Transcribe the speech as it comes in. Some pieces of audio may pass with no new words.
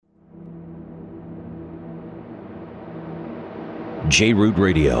J-Root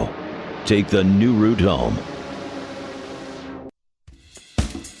Radio. Take the new route home.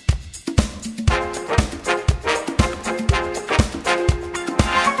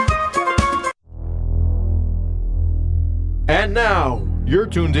 And now, you're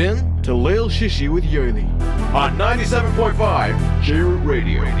tuned in to Leil Heshy with Yoely on 97.5 J-Root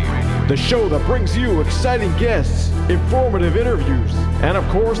Radio. The show that brings you exciting guests, informative interviews, and of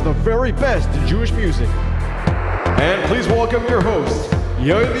course, the very best in Jewish music. And please welcome your host,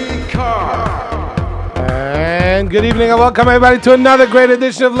 Yoely Kar. And good evening and welcome everybody to another great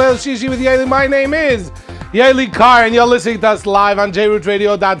edition of Leil Heshy with Yoely. My name is Yoely Kar and you're listening to us live on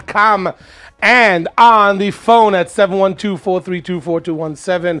jrootradio.com and on the phone at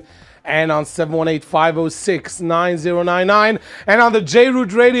 712-432-4217 and on 718-506-9099 and on the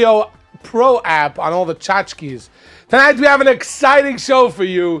J-Root Radio Pro app on all the tchotchkes. Tonight we have an exciting show for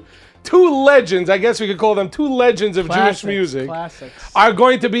you. Two legends, I guess we could call them two legends of Jewish music, are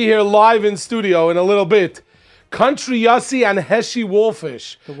going to be here live in studio in a little bit. Country Yossi and Heshy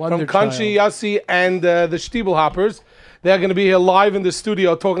Walfish from Country Yossi and the Stiebelhoppers. They're going to be here live in the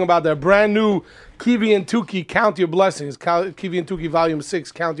studio talking about their brand new Kivi and Tuki, Count Your Blessings, Kivi and Tuki Volume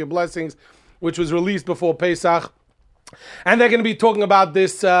 6, Count Your Blessings, which was released before Pesach. And they're going to be talking about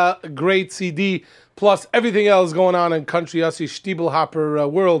this great CD, plus everything else going on in Country Yossi Stiebelhopper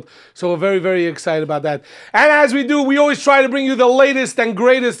world. So we're very, very excited about that. And as we do, we always try to bring you the latest and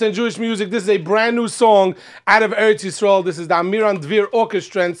greatest in Jewish music. This is a brand new song out of Eretz Yisrael. This is the Amiran Dvir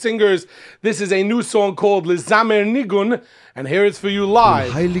Orchestra and Singers. This is a new song called Lizamer Nigun. And here it's for you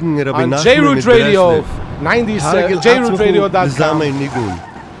live on J-Root Radio 97, jrootradio.com. Lizamer Nigun.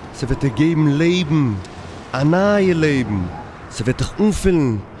 Sie wird dir geben Leben, ein neues Leben. Sie wird dich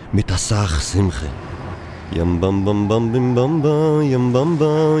umfüllen mit der Sach Simche. Yam bam bam bam bim bam bam, yam bam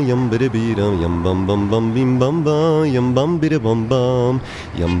bam, yam bide bida, yam bam bam bam bim bam bam, yam bam bide bam bam,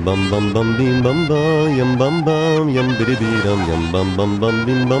 yam bam bam bam bim bam bam, yam bam bam, yam bide bida, yam bam bam bam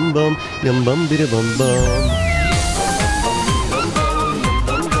bim bam bam, yam bam bide bam bam.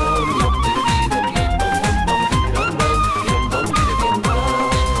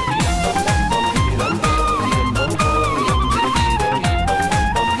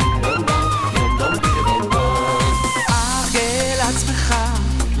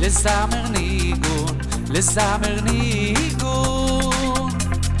 לזמר ניגון,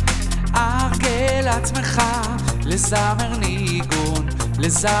 ארגל עצמך, לזמר ניגון,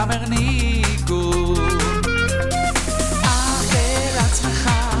 לזמר ניגון, ארגל עצמך,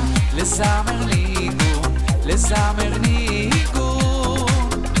 לזמר ניגון, לזמר ניגון,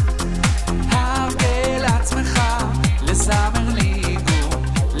 ארגל עצמך, לזמר ניגון,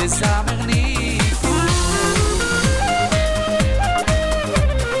 לזמר ניגון.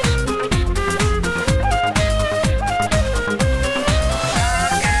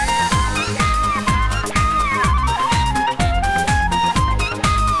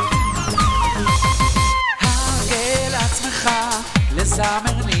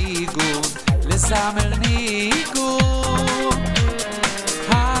 לזמר ניגון, לזמר ניגון,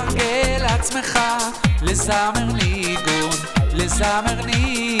 הרגל עצמך, לזמר ניגון, לזמר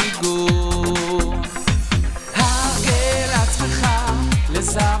ניגון, הרגל עצמך,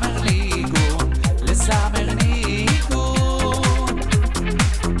 לזמר ניגון, לזמר ניגון,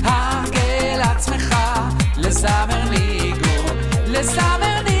 הרגל עצמך, לזמר ניגון,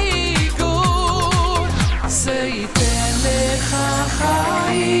 לזמר ניגון, זה ייתן לך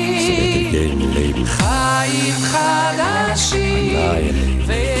חיים, חיים חדשים,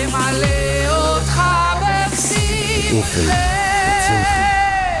 ומלא אותך בשמחה.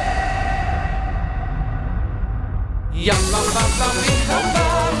 ים בם בם בם בם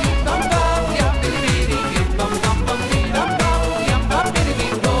בם בם בם ים בידי ים בם בם בם בם בם ים בם בידי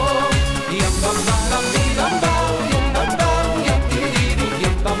בום ים בם בם בם בם בם ים בם בם ים בידי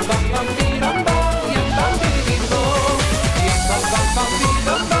ים בם בם בם בם בם ים בם בידי בום ים בם בם בם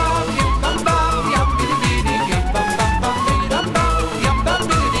בם בם ים בם בם ים בידי ים בם בם בם בם בם ים בם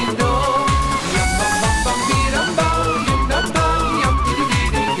בידי בום ים בם בם בם בם בם ים בם בם ים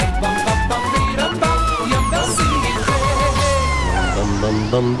בידי ים בם בם בם בם ים בסיכה Bam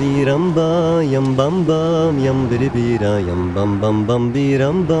bam biram bam, yam bam bam, yam bida bida, yam bam bam bam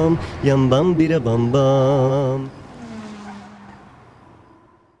biram bam, yam bam bida bam bam.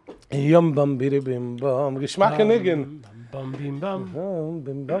 Yum bum bidi bim bum. Geschmack and niggin. Bum bim bum.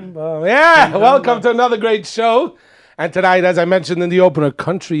 Bim bum bum. Yeah, welcome to another great show. And tonight, as I mentioned in the opener,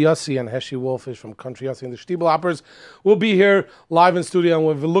 Country Yossi and Heshy Walfish from Country Yossi and the Stiebelhoppers will be here live in studio, and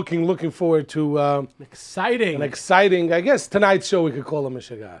we're looking forward to an exciting, I guess tonight's show we could call a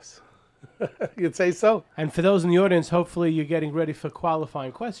Mishagas. You'd say so? And for those in the audience, hopefully you're getting ready for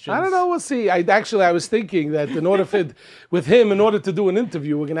qualifying questions. I don't know. We'll see. I was thinking that in order to do an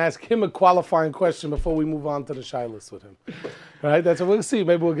interview, we're going to ask him a qualifying question before we move on to the Shilas with him. Right? That's what we'll see.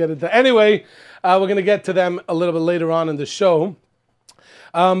 Maybe we'll get into. Anyway, we're going to get to them a little bit later on in the show.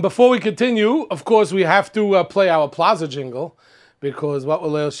 Before we continue, of course, we have to play our Plaza jingle. Because what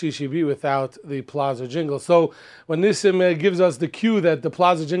will Leil Shishi be without the Plaza jingle? So when Nissim gives us the cue that the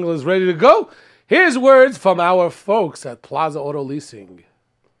Plaza jingle is ready to go, here's words from our folks at Plaza Auto Leasing.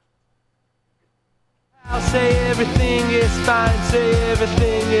 I'll say everything is fine, say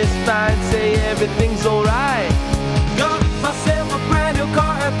everything is fine, say everything's alright. Got myself a brand new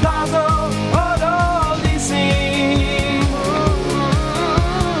car at Plaza Auto Leasing.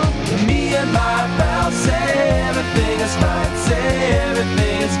 Me and my pal say everything is fine, say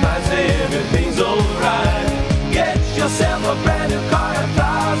everything is fine, say everything's alright. Get yourself a brand new car at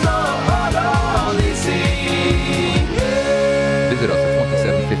Plaza Auto Leasing. Visit us at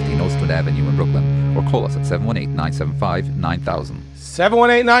 2750 Nostrand Avenue in Brooklyn or call us at 718-975-9000.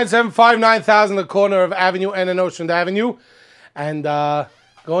 718-975-9000, the corner of Avenue N and Ocean Avenue. And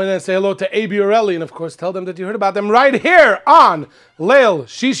go in and say hello to A.B. Orelli, and of course tell them that you heard about them right here on Leil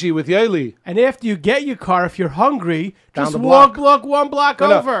Shishi with Yoely. And after you get your car, if you're hungry, Down just the walk block. one block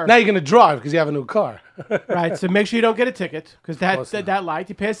No, over. now you're going to drive because you have a new car. Right, so make sure you don't get a ticket, because that light,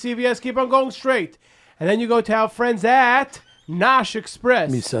 you pass CVS, keep on going straight. And then you go to our friends at Nash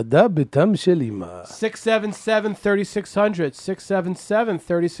Express. Misada Bitam Shelima. 677-3600,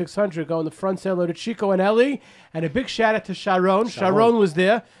 677-3600. Go in the front, say hello to Chico and Ellie. And a big shout out to Sharon. Sharon was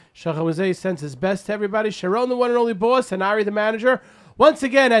there. Sharon was there. He sends his best to everybody. Sharon, the one and only boss, and Ari, the manager. Once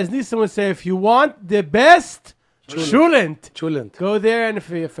again, as Nisan would say, if you want the best, Chulent. Go there, and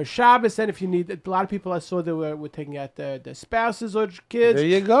for Shabbos, and if you need, a lot of people I saw that were taking out their spouses or kids. There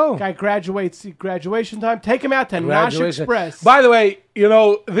you go. Guy graduates, graduation time. Take him out to Nash Express. By the way,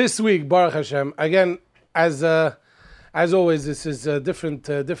 this week, Baruch Hashem, again, as always, this is different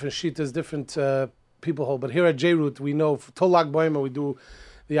shitas, different people hold. But here at J-Root, we know for Tol Lag Boimer, we do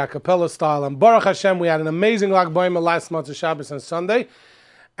the a cappella style. And Baruch Hashem, we had an amazing Lag Boimer last month of Shabbos and Sunday.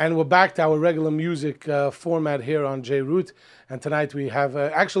 And we're back to our regular music format here on J-Root. And tonight we have,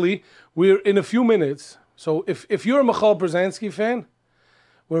 we're in a few minutes. So if you're a Michal Brzezinski fan,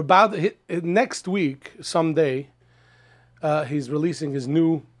 we're about to hit, next week, someday, he's releasing his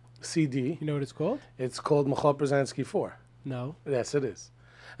new CD. You know what it's called? It's called Michal Brzezinski 4. No. Yes, it is.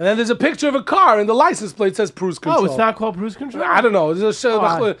 And then there's a picture of a car, and the license plate says Cruise Control. Oh, it's not called Cruise Control? I don't know.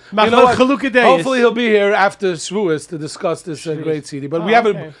 Hopefully he'll be here after Shavuos to discuss this great CD. But we have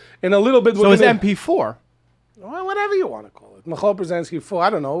it in a little bit. So it's MP4? Well, whatever you want to call it. Michal Brzezinski 4.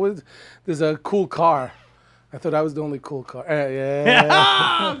 I don't know. There's a cool car. I thought I was the only cool car.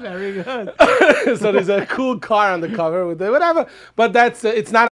 Yeah. Very good. So there's a cool car on the cover with whatever. But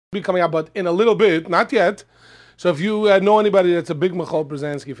it's not coming out, but in a little bit, not yet. So if you know anybody that's a big Michal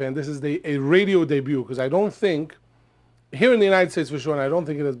Brzezinski fan, this is a radio debut, because I don't think, here in the United States for sure, and I don't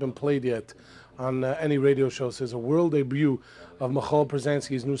think it has been played yet on any radio show. So it's a world debut of Michal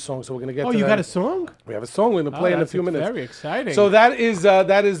Brzezinski's new song. So we're going to get to that. Oh, you got a song? We have a song we're going to play in a few minutes. Very exciting. So that is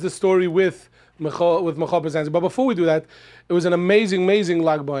the story with Michal Brzezinski. But before we do that, it was an amazing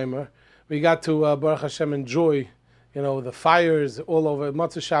Lag Boimer. We got to, Baruch Hashem, enjoy, the fires all over,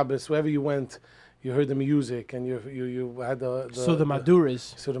 Matzah Shabbos, wherever you went. You heard the music, and you had the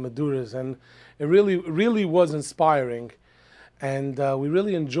Maduras, and it really was inspiring, and we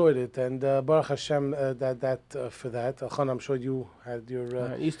really enjoyed it. And Baruch Hashem, for that. Chan, I'm sure you had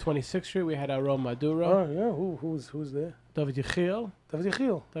your East 26th Street. We had our own Madura. Oh yeah, who's there? David Yechiel.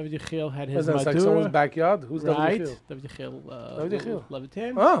 David Yechiel had his Madura. That's like someone's backyard. Who's right. David Yechiel? David Yechiel.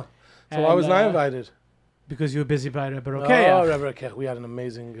 Levitin. Oh, so why was I invited? Because you were busy by Rabbi Rokeach. Oh, Rabbi Rokeach. We had an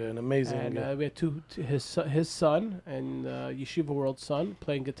amazing. And we had his son and Yeshiva World's son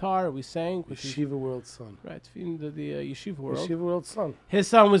playing guitar. We sang. Yeshiva World's son. Right, in the Yeshiva World. Yeshiva World's son. His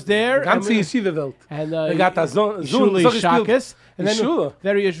son was there. Ganze Yeshiva Welt. And got that Shuli Shakas. And then Shula.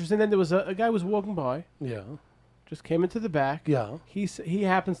 Very interesting. Then there was a guy was walking by. Yeah. Just came into the back. Yeah. He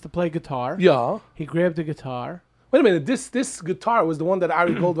happens to play guitar. Yeah. He grabbed the guitar. Wait a minute, this guitar was the one that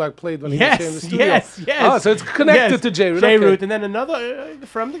Ari Goldwag played when he was in the studio. Yes. Oh, so it's connected to J-Root. J-Root. And then another,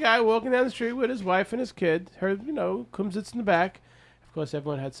 from the guy walking down the street with his wife and his kid, comes sits in the back. Of course,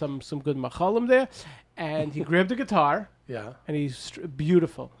 everyone had some good machalim there. And he grabbed the guitar. Yeah. And he's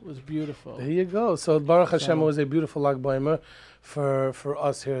beautiful. It was beautiful. There you go. So Baruch Hashem was a beautiful Lag Boimer for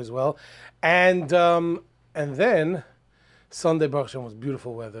us here as well. And then Sunday, Baruch Hashem, was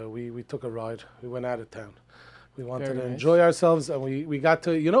beautiful weather. We took a ride. We went out of town. We wanted Very to nice. enjoy ourselves, and we got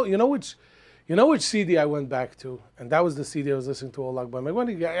to you know which CD I went back to, and that was the CD I was listening to all Lag B'Yom. I want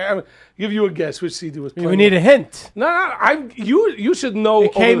to give you a guess which CD was playing. We need a hint. No, you should know.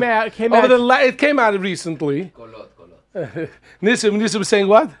 It came out. It came out. It came out recently. Nissim was saying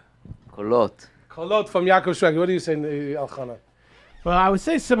what? Kolot. Kolot from Yaakov Shweki. What do you say, Elchanan? Well, I would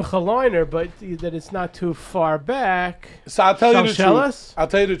say Simcha Leiner, but that it's not too far back. So I'll tell you the truth. Shalshelas? I'll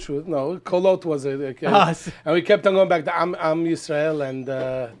tell you the truth. No, Kolot was it. s- And we kept on going back to Am Yisrael and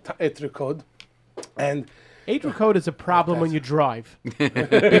Etrikod. And Adrian code is a problem when you drive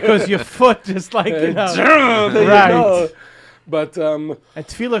because your foot just like there right. you go. But And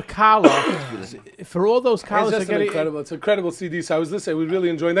Tefillah Kala, for all those it's collars are just an getting incredible. It's an incredible CD. So I was listening. I was really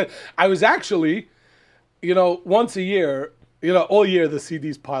enjoying that. I was actually, once a year. All year the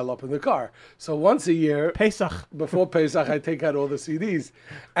CDs pile up in the car. So once a year, Pesach. before Pesach, I take out all the CDs.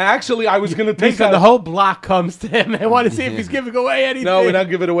 And actually, I was going to take So out the whole block comes to him. I want to see if he's giving away anything. No, we don't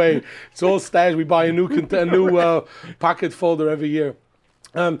give it away. It's all stashed. We buy a new pocket folder every year.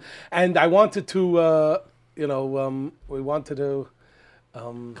 And I wanted to, we wanted to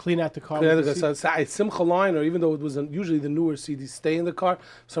Clean out the car. clean with the the car. seat. So I Simcha Liner, even though it was usually the newer CDs stay in the car, for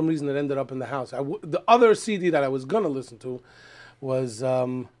some reason it ended up in the house. The other CD that I was going to listen to was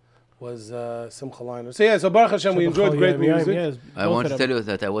Simcha Liner. So Baruch Hashem, we enjoyed great music. I want to tell you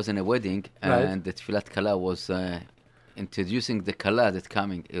that I was in a wedding and the Tfilat Kala was introducing the Kala that's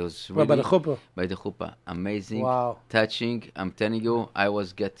coming. It was really By the chuppah. by the chuppah. Amazing, Wow. touching. I'm telling you, I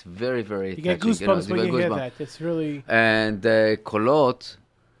was very, very You get touching. goosebumps when get you hear goosebumps. that. It's really. And Kolot,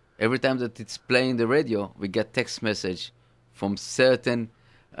 every time that it's playing the radio, we get text message from certain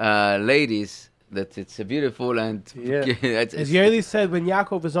ladies that it's beautiful and Yeah. As Yoely said, when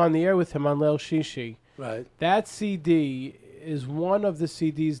Yaakov was on the air with him on Leil Shishi, Right. that CD is one of the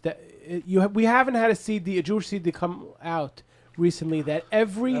CDs that we haven't had a Jewish CD come out recently that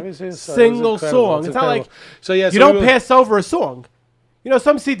every single song. It's not like so yeah, you don't pass over a song.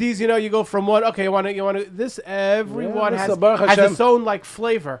 Some CDs, you go from one. Okay, you want to. This everyone this has is Baruch has Hashem. its own like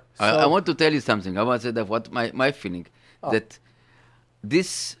flavor. I want to tell you something. I want to say that what my feeling that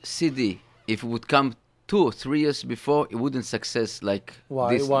this CD, if it would come 2 or 3 years before, it wouldn't success like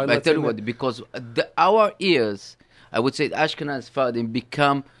Why? this. Why? I Let's tell you admit- what, because our ears, I would say, Ashkenaz Sephardim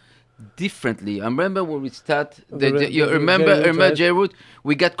become differently. I remember when we start. You remember J-Root?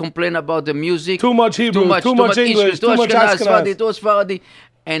 We got complaint about the music. Too much Hebrew, too much English, too much Ashkenaz, Ashkenaz. Sephardi, too Sephardi.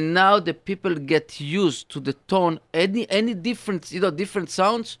 And now the people get used to the tone. Any different, different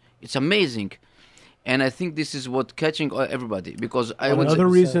sounds. It's amazing. And I think this is what catching everybody because I would Another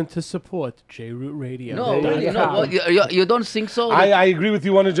say, reason to support J-Root Radio. No, really, no. You don't think so? I agree with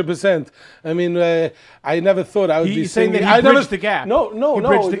you 100%. I mean, I never thought I would be He's saying singing. that he I bridged the gap. No. He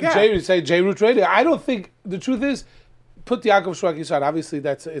bridged the gap. Say J-Root Radio. I don't think the truth is, put the Yaakov Shweki aside. Obviously,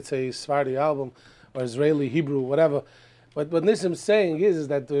 it's a Sephardi album or Israeli, Hebrew, whatever. But what Nissim's saying is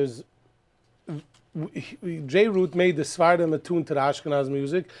that there's J-Root made the Sephardim attuned to the Ashkenaz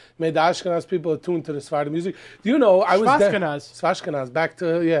music, made the Ashkenaz people attuned to the Sephardim music. Do you know, I was Svashkenaz, back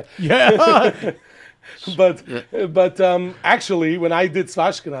to, Yeah. But actually, when I did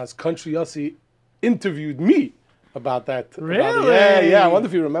Svashkenaz, Country Yossi interviewed me about that. Really? Yeah. I wonder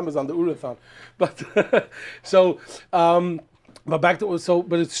if he remembers on the Urathon. But but back to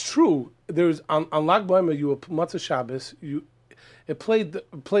but it's true. There's on Lag B'Yom, you Matzah Shabbos, it played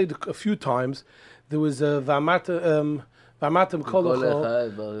a few times. There was a V'amartem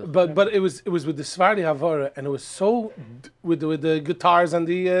Kolocho, but it was with the Sephardi Havara, and it was so with the guitars and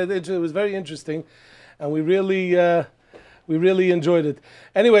it was very interesting, and we really enjoyed it.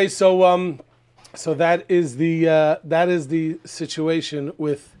 Anyway, so that is the situation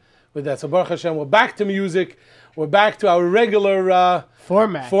with that. So Baruch Hashem, we're back to music. We're back to our regular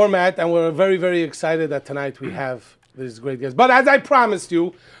format, and we're very, very excited that tonight we have these great guests. But as I promised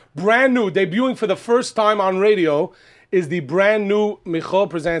you, brand new, debuting for the first time on radio, is the brand new Michal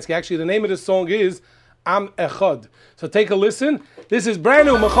Przanski. Actually, the name of the song is Am Echad. So take a listen. This is brand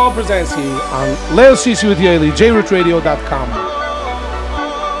new Michal Przanski on Leil Shishi with Yoely, jrootradio.com.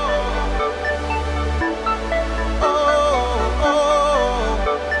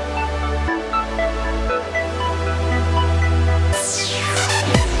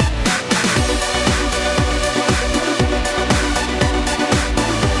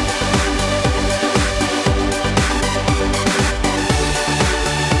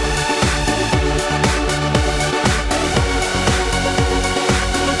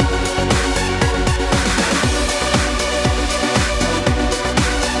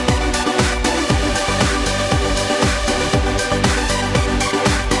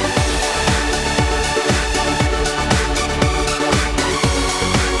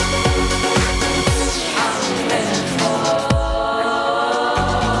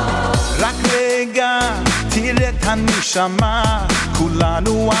 הנשמה,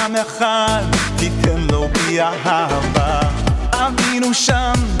 כולנו עם אחד, תיתן לו בי אהבה. אבינו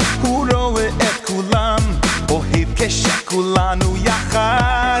שם, הוא רואה את כולם, אוהב כשכולנו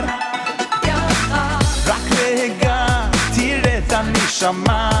יחד. רק רגע, תראה את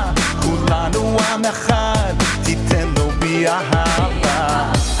הנשמה, כולנו עם אחד, תיתן לו בי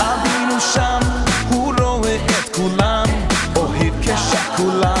אהבה. אבינו שם, הוא רואה את כולם, אוהב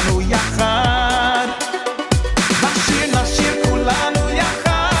כשכולנו יחד. נשיר, נשיר כולנו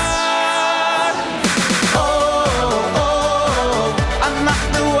יחד.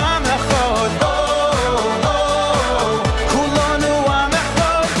 אנחנו עם אחד. כולנו עם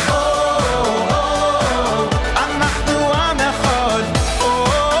אחד. אנחנו עם אחד. כולנו עם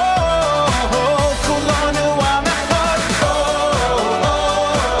אחד. אנחנו עם אחד. כולנו עם אחד.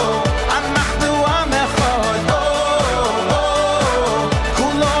 אנחנו עם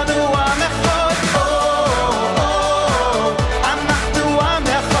אחד.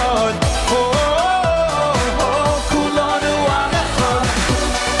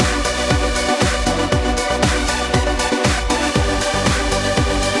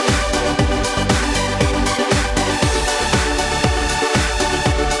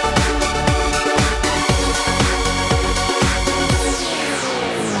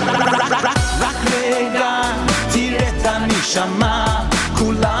 כולנו עם אחד. רק רגע, תראה את הנשמה,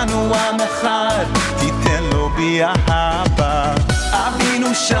 כולנו עם אחד, תיתן לו בי אהבה.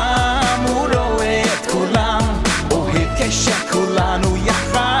 אבינו שם, הוא רואה את כולם, אוהב כשכולנו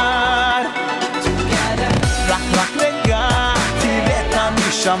יחד. רק רגע, תראה את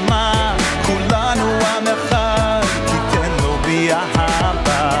הנשמה, כולנו עם אחד, תיתן לו בי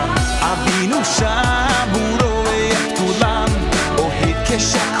אהבה. אבינו שם, הוא רואה את כולם, אוהב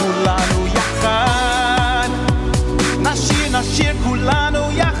כשכולנו יחד. נשיר, נשיר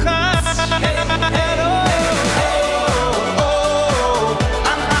כולנו יחד.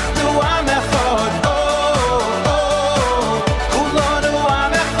 אנחנו עם אחד. כולנו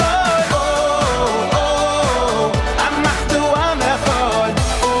עם אחד. אנחנו עם אחד. כולנו עם אחד. אנחנו עם אחד.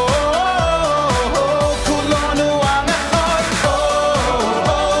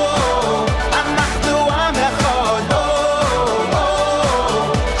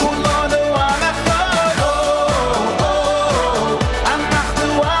 כולנו עם אחד. אנחנו עם אחד. כולנו עם אחד.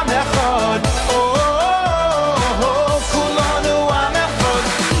 אנחנו עם אחד.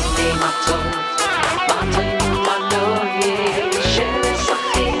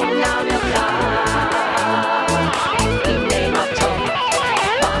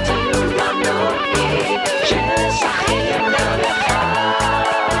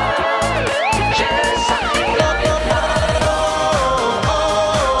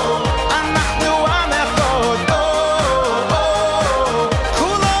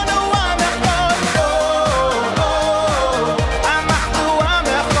 עם אחד. אנחנו עם אחד.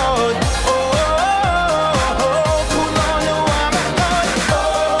 כולנו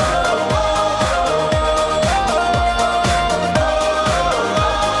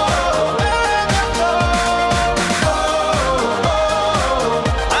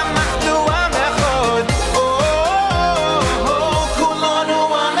עם אנחנו עם אחד.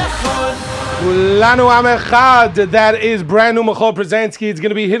 כולנו עם אחד. Kulanu Am Echad. That is brand new Michal Brzezinski. It's going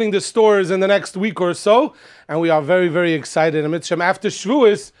to be hitting the stores in the next week or so, and we are very, very excited. And after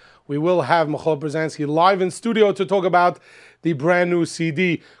Shavuos, we will have Michal Brzezinski live in studio to talk about the brand new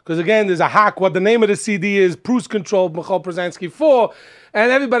CD. Because again, there's a hack. What the name of the CD is, Cruise Control Michal Brzezinski 4,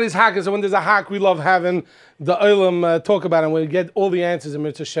 and everybody's hacking. So when there's a hack, we love having the Olam talk about it. And we'll get all the answers in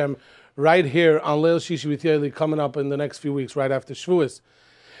Mitzvah Shem right here on Leil Shishi with Yoely coming up in the next few weeks, right after Shavuos.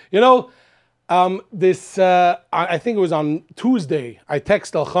 You know, I think it was on Tuesday, I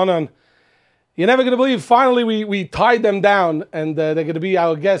text Elchanan, you're never going to believe, finally we tied them down, and they're going to be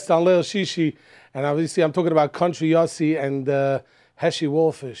our guests on Leil Shishi. And obviously I'm talking about Country Yossi and Heshy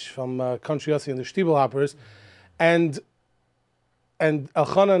Walfish from Country Yossi and the Stiebelhoppers. And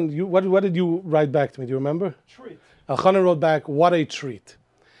Elchanan, what did you write back to me? Do you remember? Treat. Elchanan wrote back, what a treat.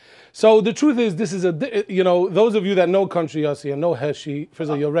 So the truth is, this is those of you that know Country Yossi and know Heshy, first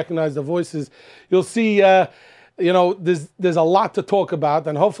of all, you'll recognize the voices. You'll see, there's a lot to talk about,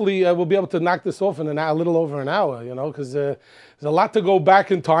 and hopefully we'll be able to knock this off in a little over an hour, because there's a lot to go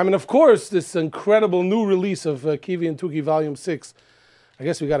back in time. And of course, this incredible new release of Kivi and Tuki Volume 6. I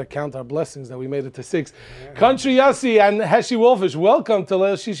guess we got to count our blessings that we made it to 6. Yeah. Country Yossi and Heshy Walfish, welcome to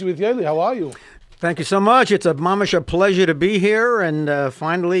Leil Shishi with Yoely. How are you? Thank you so much. It's a mamish a pleasure to be here and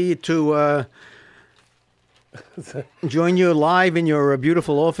finally to join you live in your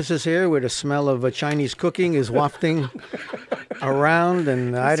beautiful offices here where the smell of Chinese cooking is wafting around,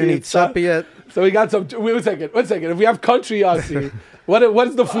 and I didn't eat supper yet. So we got some. Wait a second. If we have country Yossi,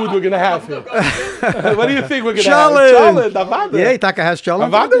 what's the food we're gonna have here? What do you think we're gonna have? Cholent. Avada. Yeah, Taka has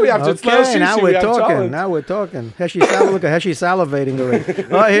cholent. Avada, we have just okay, now shishi, we're we have talking. cholent. Now we're talking. Heshy, look at Heshy salivating already.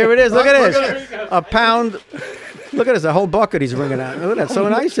 Oh, here it is. Look at this. A pound. Look at this, a whole bucket he's bringing out. Oh, that's so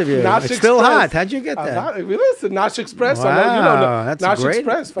nice of you. Nash It's still Express. hot. How'd you get that? Listen, Nash Express. Wow, that's Nash great.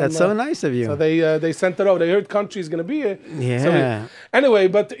 Express from, That's so nice of you. So they sent it over. They heard country's going to be here. Yeah. So anyway,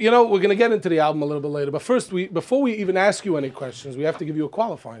 but we're going to get into the album a little bit later. But first, before we even ask you any questions, we have to give you a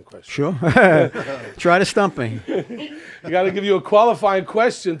qualifying question. Sure. Try to stump me. We got to give you a qualifying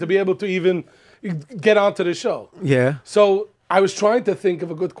question to be able to even get onto the show. Yeah. So I was trying to think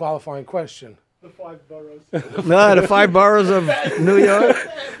of a good qualifying question. The 5 boroughs. No, the 5 boroughs of New York.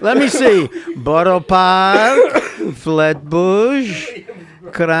 Let me see. Borough Park, Flatbush,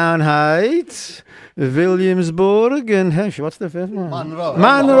 Crown Heights, Williamsburg, and Heshy. What's the fifth one?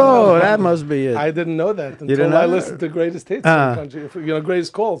 Monroe. That must be it. I didn't know that didn't until know I that? listened to Greatest Hits in the country,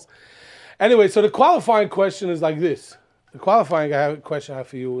 Greatest Calls. Anyway, so the qualifying question is like this. The qualifying question I have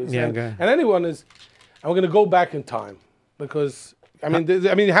for you is, and anyone is, and we're going to go back in time because, how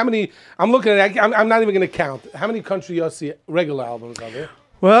many, I'm looking at, I'm not even going to count. How many Country Yossi regular albums are there?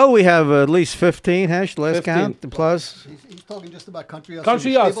 Well, we have at least 15, Hesh, let's 15. count, plus. He's talking just about Country Yossi.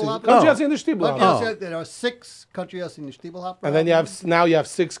 Country Yossi. Country Yossi in the Stiebel. There are 6 Country Yossi in the Stiebel. And then you have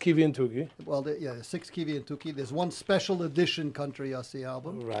 6 Kivi and Tuki. Well, 6 Kivi and Tuki. There's one special edition Country Yossi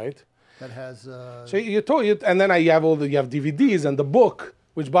album. Right. That has... So you told you, and then you have DVDs and the book,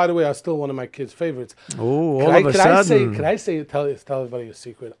 which, by the way, are still one of my kids' favorites. Oh, all of a sudden. Tell everybody a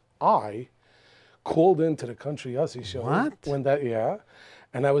secret? I called into the Country Yossi show. What?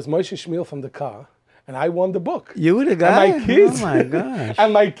 And I was Moshe Shmuel from the car, and I won the book. You were the guy? And my kids. Oh, my gosh.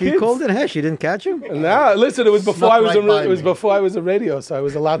 And my kids. He called in Hesh. You didn't catch him? No, listen, it was before I was before I was a radio, so I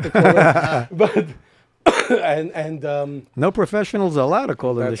was allowed to call in. But... no professionals allowed to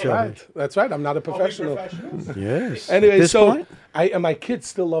call in the show. Right. That's right. I'm not a professional. Yes. Anyway, this point? And my kids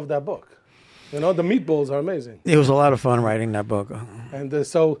still love that book. The meatballs are amazing. It was a lot of fun writing that book. And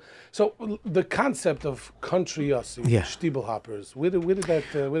so the concept of Country Yossi, Stiebel hoppers, where did that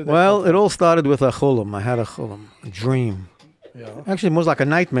well, it all started with a chulum. I had a chulum, a dream. Yeah. Actually, it was like a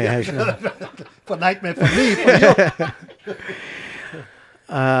nightmare. For nightmare for me, for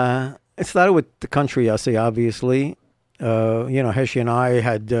you. It started with the Country Yossi, obviously. Heshy and I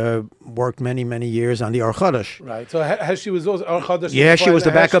had worked many, many years on the Or Chodesh. Right. So Heshy was also Or Chodesh. Yeah, she was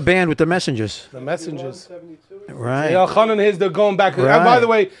the backup band with the Messengers. The Messengers. Right. Elchanan is they're going back. Right. And by the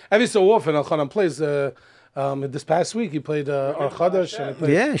way, every so often Elchanan plays. This past week he played Or Chodesh.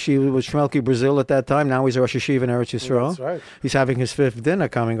 Yeah, she was Shmelki Brazil at that time. Now he's a Rosh Hashiva in Eretz Yisrael. That's right. He's having his 5th dinner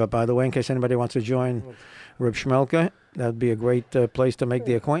coming up, by the way, in case anybody wants to join Reb Shmelka. That'd be a great place to make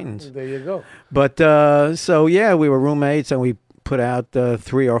the acquaintance. There you go. But, we were roommates, and we put out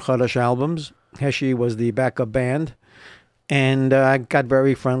 3 Or Chodesh albums. Heshy was the backup band, and I got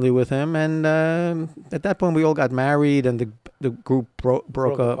very friendly with him. And at that point, we all got married, and the group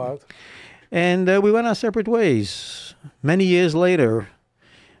broke up. Apart. And we went our separate ways. Many years later,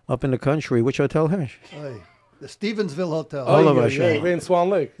 up in the country, which hotel, Hesh? The Stevensville Hotel. All of us. Yeah, in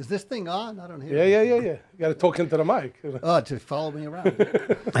Swan Lake. Is this thing on? I don't hear Yeah. You got to talk into the mic. To follow me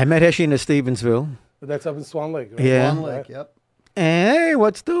around. I met Heshy in the Stevensville. That's up in Swan Lake, right? Yeah. Swan Lake, yep. And hey,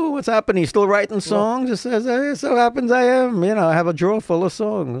 what's happening? He's still writing songs. He says, hey, it so happens I am. I have a drawer full of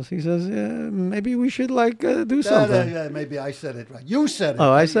songs. He says, maybe we should do something. Maybe I said it right. You said it.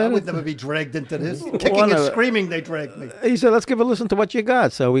 Oh, I said it? I would never be dragged into this. Kicking and screaming, they dragged me. He said, let's give a listen to what you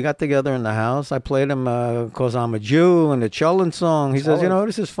got. So we got together in the house. I played him Cause I'm a Jew and the Cholent song. He says,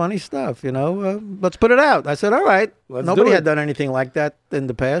 this is funny stuff, let's put it out. I said, all right. Nobody had done anything like that in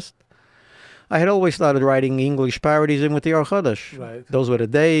the past. I had always started writing English parodies in with the Or Chodesh. Right. Those were the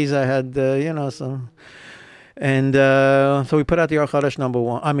days I had, some. And so we put out the Or Chodesh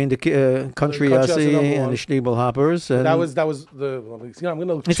 #1. I mean, the Country Yossi and the Stiebel Hoppers. And that was the. I'm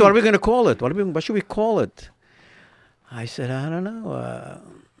gonna. So what are we going to call it? What should we call it? I said, I don't know.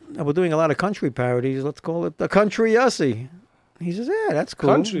 We're doing a lot of country parodies. Let's call it the Country Yossi. He says, yeah, that's cool.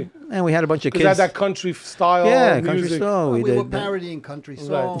 Country. And we had a bunch of kids. Because that country style music. Country style. We were parodying country songs.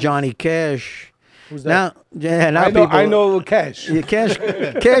 Right. Johnny Cash. Who's that? Now I know Cash. Yeah,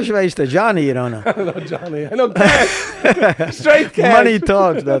 Cash raised to Johnny, you don't know. I don't know Johnny. I know Cash. Straight Cash. Money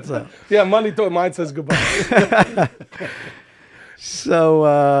talks, that's all. Yeah, money talks. Mine says goodbye.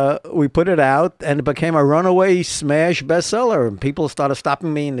 So we put it out, and it became a runaway smash bestseller. And people started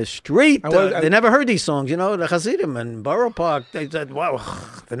stopping me in the street. They never heard these songs, the Hasidim and Borough Park. They said, wow,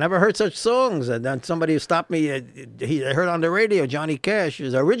 they never heard such songs. And then somebody stopped me. He heard on the radio Johnny Cash,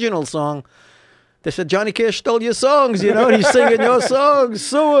 his original song. They said, Johnny Cash stole your songs, you know, and he's singing your songs.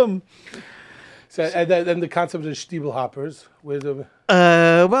 Sue him. So, and then the concept of Stiebelhoppers.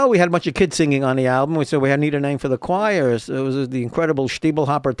 Well, we had a bunch of kids singing on the album, so we need a name for the choir. So it was the incredible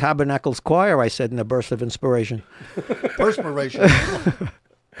Stiebelhopper Tabernacles Choir, I said in a burst of inspiration. Perspiration.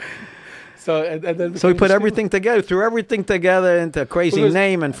 So, and then So we put everything together, threw everything together into a crazy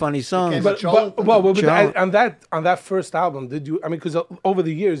name and funny songs. But on that first album, did you? I mean, because over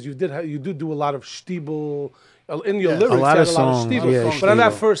the years you did do a lot of Stiebel in your lyrics. A lot of you had songs. Stiebel. Yeah, but on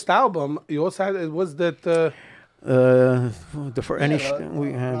that Stiebel. first album, you also had was that.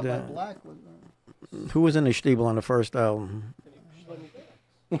 We had who was in the Stiebel on the first album?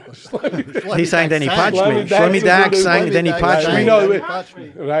 He sang Then He Patched Me. Shlomi Dax sang Then He Patched Me.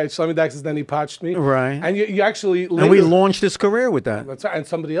 Right, Shlomi Dax is Then He Patched Me. Right. And you actually And we launched his career with that. That's right. And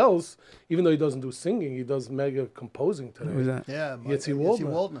somebody else, even though he doesn't do singing, he does mega composing today. Who's that? Yeah, Yitzi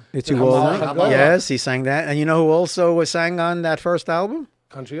Waldner. Yitzi Waldner. Yes, he sang that. And you know who also sang on that first album?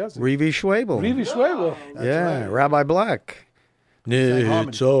 Country Yossi. Rivi Schwebel. Rivi Schwebel. Yeah, Rabbi Black. Right.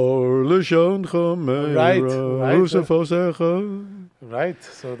 Right.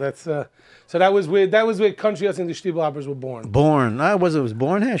 So that's so that was where Country Yossi and the Stiebelhoppers were born. It was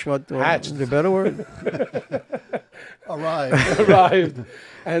born, Hesh? What? Hatched. The better word? Arrived.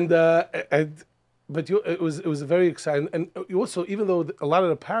 And but it was very exciting. And you also, even though a lot of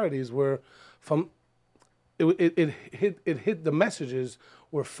the parodies were from, it hit the messages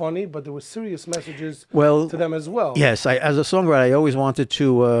were funny, but there were serious messages to them as well. Yes, as a songwriter, I always wanted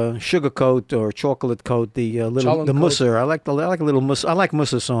to sugarcoat or chocolate coat the musser. I like a little musser. I like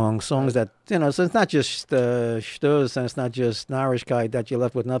musser songs that So it's not just shtuz, and it's not just narishkeit that you're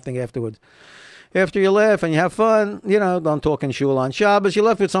left with nothing afterwards. After you laugh and you have fun, don't talk in shul on Shabbos. You're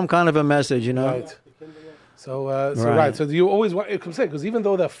left with some kind of a message, Right. So right. So you always want to say, because even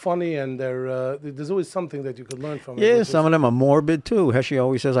though they're funny and there's always something that you could learn from. Yeah, some of them are morbid too. Heshy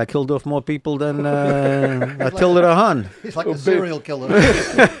always says, "I killed off more people than I killed a hun." He's like a serial killer.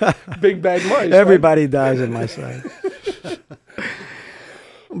 Big bad mice. Everybody dies in my sight.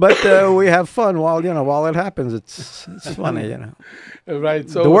 But we have fun while it happens. It's funny, Right.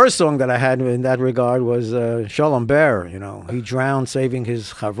 So the worst song that I had in that regard was Shalom Ber. He drowned saving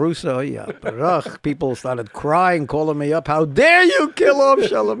his chavrusa. People started crying, calling me up. How dare you kill off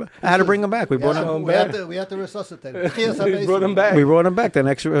Shalom Ber? I had to bring him back. We brought him back. We had to resuscitate him. We brought him back. We brought him back. The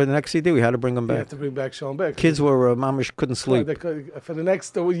next CD, we had to bring him back. You had to bring back Shalom Ber. Kids were mamish couldn't sleep. For the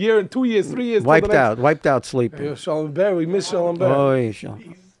next year and 2 years, 3 years. Wiped out sleep. Shalom Ber. We miss Shalom Ber. Oh,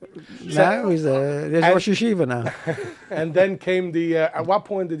 Shalom. Now he's there's Rosh Yeshiva now. And then came the. At what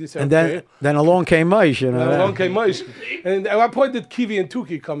point did you say? And then along came Maish, Along came Maish. And at what point did Kivi and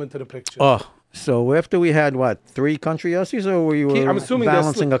Tuki come into the picture? Oh, so after we had 3 country Yossis, or were you I'm assuming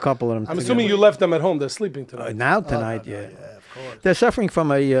balancing a couple of them? I'm assuming you left them at home. They're sleeping tonight. Tonight, yeah. Of course. They're suffering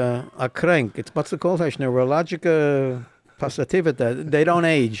from a crank. It's what's it called? Neurologic positivity. They don't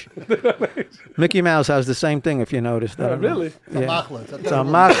age. Mickey Mouse has the same thing, if you noticed. Really? Yeah. It's a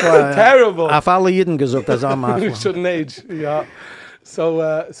machla. Terrible. Auf alle Yidden gesucht, das a machla. You shouldn't age. Yeah.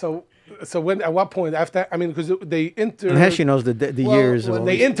 So when at what point after? I mean, because they And Heshy knows the years. When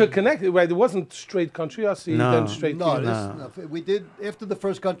they interconnected, right? It wasn't straight country Yossi, then straight. No. We did after the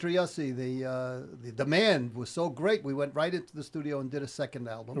first country Yossi. The demand was so great. We went right into the studio and did a second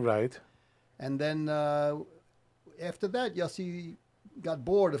album. Right. And then after that, Yossi got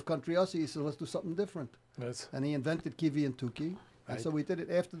bored of country Yossi. He said, "Let's do something different." Yes. And he invented Kivi and Tuki. And so we did it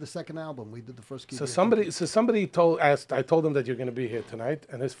after the second album. We did the first Kivi. Somebody asked. I told him that you're going to be here tonight,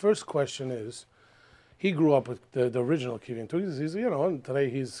 and his first question is, he grew up with the original Kivi and Tuki. He's, and today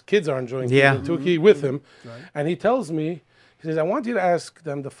his kids are enjoying Kivi and Tuki with him, and he tells me, he says, "I want you to ask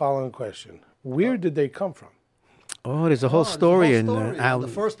them the following question: Where did they come from?" Oh, there's a whole story in the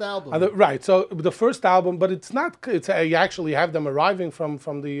first album. Right. So the first album, but it's not. It's you actually have them arriving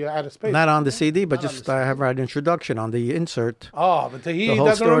from the outer space. Not on the CD, but just I have an introduction on the insert. Oh, but he the whole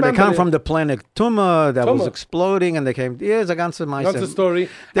doesn't story. remember. They come from the planet Tuma that was exploding, and they came. Yes, a ganze That's the story.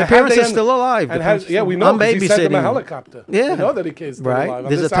 Their parents are still alive. We know. I'm babysitting. He sent them a helicopter. Yeah, we know that he came still alive.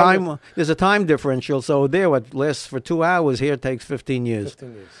 Right. There's a time differential. So there, what lasts for 2 hours here takes 15 years.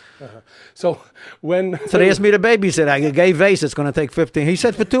 15 years. So they asked me to babysit. I gave Vase. It's going to take 15. He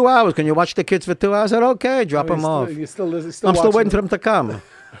said for 2 hours. Can you watch the kids for 2 hours? I said okay. Drop them off. I'm still waiting for them to come.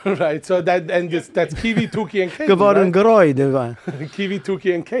 Right. So that's Kiwi, Tuki, and Kaylee. Geworden Right? Geroy. Kiwi,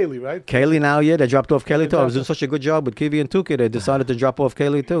 Tuki, and Kaylee, right? Kaylee now, yeah, they dropped off Kaylee too. I was doing such a good job with Kiwi and Tuki. They decided to drop off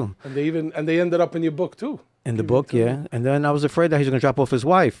Kaylee too. And they ended up in your book too. In the book, yeah. And then I was afraid that he's going to drop off his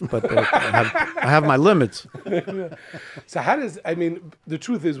wife, but I have my limits. So the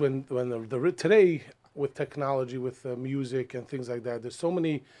truth is when today with technology, with music and things like that, there's so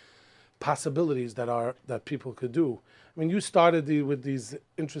many possibilities that people could do. I mean, you started with these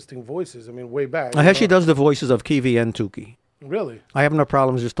interesting voices. I mean, way back. Heshy does the voices of Kiwi and Tuki. Really? I have no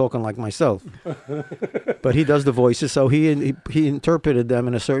problems just talking like myself. But he does the voices, so he interpreted them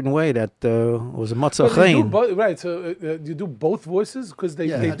in a certain way that was a matzachain. Right, so you do both voices? Because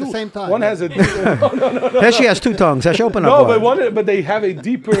they at do. the same time. One has a... Heshy has two tongues. Heshy, open up. But they have a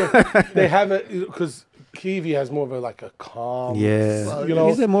deeper... Because Kiwi has more of a calm... Yeah.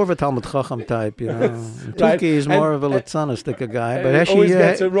 He's more of a Talmud Chacham type, Right. Tuki is more of a Litzanistic guy. But Heshy always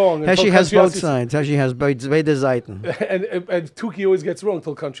gets it wrong. Heshy has both sides. Heshy has beide Seiten. And Tuki always gets wrong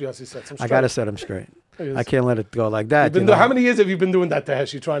till Country Yossi sets him straight. I got to set him straight. I can't let it go like that. How many years have you been doing that to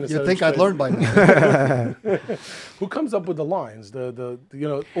Heshy, trying to set him think straight? I'd learned by now. Who comes up with the lines? Because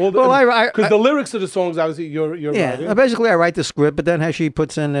the lyrics of the songs, obviously, you're writing. Basically, I write the script, but then Heshy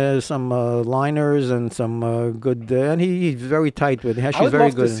puts in some liners and some good... and he's very tight with it. Heshy's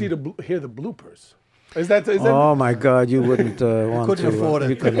very good. I would love to hear the bloopers. Is that oh, my God, you wouldn't want couldn't to. afford it.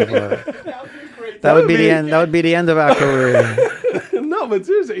 You couldn't afford it. That would be the end. That would be the end of our career. No, but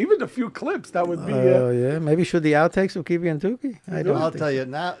seriously, even a few clips, that would be... yeah, maybe should the outtakes of Kiwi and Tuki? I'll tell you,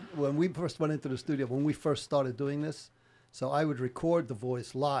 now, when we first went into the studio, when we first started doing this, so I would record the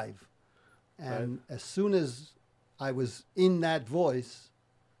voice live. And as soon as I was in that voice,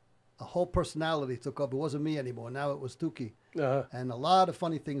 a whole personality took up. It wasn't me anymore. Now it was Tuki. And a lot of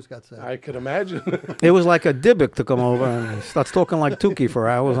funny things got said. I could imagine. It was like a Dybbuk to come over and starts talking like Tuki for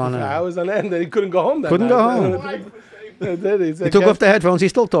hours on end. Hours on end. He couldn't go home that Couldn't night. go home. He took off the headphones.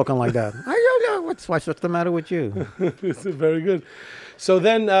 He's still talking like that. What's the matter with you? This is very good. So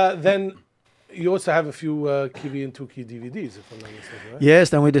then you also have a few Kiwi and Tuki DVDs, if I'm not mistaken, right? Yes,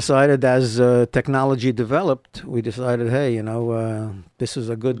 then we decided as technology developed, we decided, hey, this is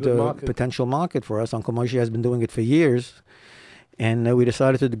a good potential market for us. Uncle Moshe has been doing it for years. And we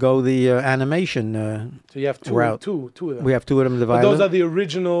decided to go the animation so you have route. Two of them. We have two of them divided. But those are the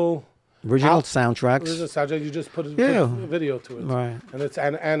original soundtracks. Original soundtrack. You just put a video to it. Right. And it's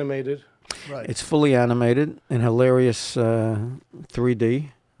animated. Right. It's fully animated in hilarious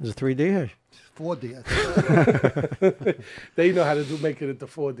 3D. Is it 3D here? 4D. I think. They know how to make it into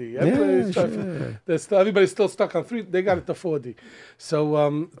 4D. Everybody's still stuck on 3D. They got it to 4D.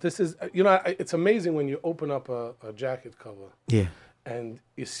 So this is, it's amazing when you open up a jacket cover. Yeah. And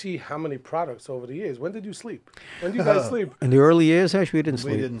you see how many products over the years. When did you sleep? When did you guys sleep? In the early years, Heshy, we didn't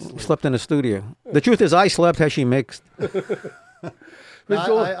sleep. We slept in the studio. The truth is, I slept, Heshy mixed.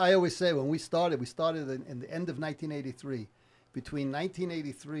 I always say when we started in the end of 1983. Between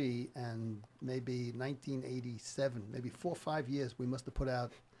 1983 and maybe 1987, maybe 4 or 5 years, we must have put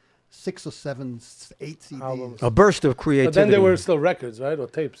out 6 or 7, 8 CDs. Albums. A burst of creativity. But then there were still records, right, or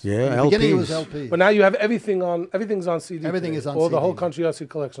tapes. Yeah, in the beginning it was LP. But now you have everything's on CD. Everything today. is on All CD. the whole Country Yossi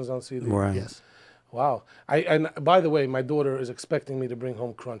collection is on CD. Right. Yes. Wow. And by the way, my daughter is expecting me to bring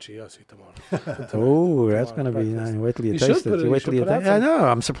home Crunchy Yossi tomorrow. Oh, that's going to be nice. Wait till you taste it. Wait till you taste it. I know.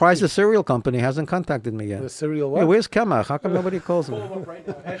 I'm surprised the cereal company hasn't contacted me yet. The cereal what? Yeah, where's Kemach? How come nobody calls him?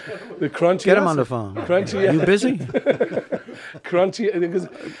 The Crunchy Get him Yossi? on the phone. Crunchy. You busy? Crunchy.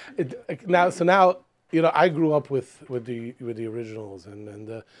 Because now, I grew up with the originals,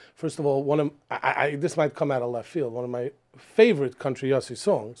 and first of all, this might come out of left field. One of my favorite Country Yossi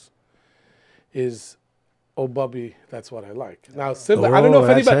songs is "Oh Bubby, That's What I Like." Now, I don't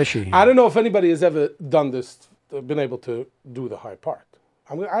know if anybody has ever done this, been able to do the high part.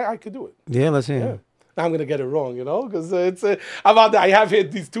 I could do it. Yeah, let's see. Yeah. Now I'm going to get it wrong, because it's I have here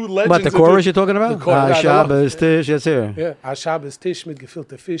these two legends. But the chorus you're talking about? Shabbos Tish, yes, here. Yeah, Shabbos Tish mit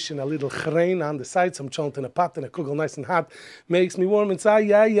gefilte fish and a little chrein on the side, some chant in a pot and a kugel nice and hot, makes me warm inside.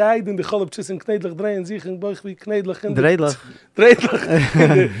 Yeah, then the cholop chissen knedlich drehen sich in boich wie knedlich in Dreidlich.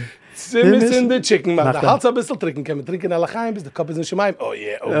 Simmis in the chicken mouth. The Hals a bissel trinken. Can we drink in Alachaim? The cup is in Shemaim. Oh,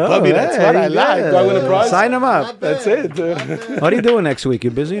 yeah. Oh, Bubby, that's what I like. Do I win a prize? Sign him up. That's it. What are you doing next week?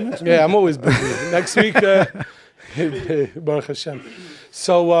 You busy next week? Yeah, I'm always busy. Next week, Baruch Hashem.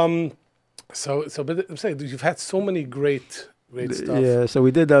 So but I'm saying, you've had so many great stuff. Yeah, so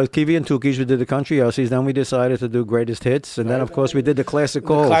we did those Kiwi and Tukis, we did the Country Yossies, then we decided to do Greatest Hits, and then of course we did the Classic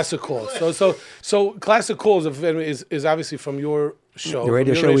Calls. The Classic Calls. So Classic Calls is obviously from your show. The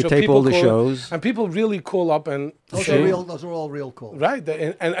radio show, we tape People all the call- shows. and people really call up and Those say- are real. Those are all real calls. Right,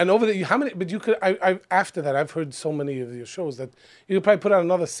 and over the how many? But you could. I after that, I've heard so many of your shows that you could probably put out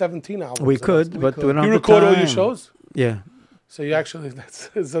another 17 albums. We could, but we don't have you the record all your time. shows. Yeah. So you actually that's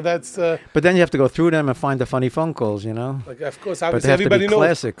But then you have to go through them and find the funny phone calls, you know. like of course But obviously they have to everybody be knows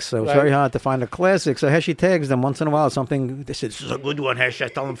classics, so it's Right. very hard to find a classic. So Heshy tags them once in a while. Something they said, "This is a good one, Heshy." I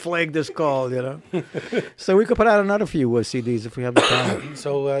tell them, "Flag this call," you know. So we could put out another few CDs if we have the time.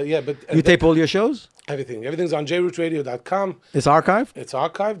 So yeah, but You tape all your shows? everything's on jrootradio.com. It's archived. It's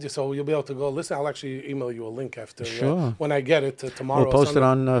archived, so you'll be able to go listen. I'll actually email you a link after Sure. when I get it tomorrow. We'll post it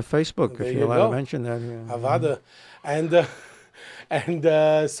Sunday. on Facebook There if you you're allowed go. to mention that. Yeah. Avada, and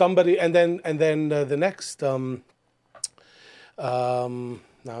somebody, and then the next.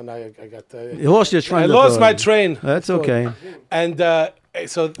 Now I got. You lost your train I of lost thought. my train. That's okay. And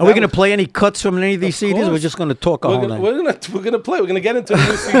so Are we going to play any cuts from any of these CDs? Or we're just going to talk all night. We're gonna play. We're gonna get into the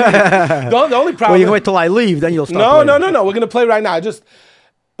new CD. the only problem. Well, you can wait till I leave, then you'll stop. No. playing. We're gonna play right now.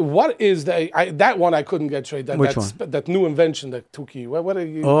 What is that one? I couldn't get straight. Which That new invention, the Tuki. What are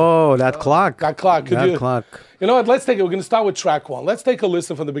you? Oh, that clock. That clock. That clock. You know what? Let's take it. We're gonna start with track one. Let's take a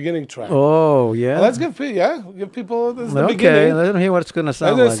listen from the beginning track. Oh, yeah. Let's give people this is the Okay, beginning. let them hear what it's going to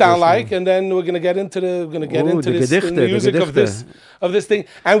sound What like. does it sound this like? one. And then we're gonna get into the the the music of this thing.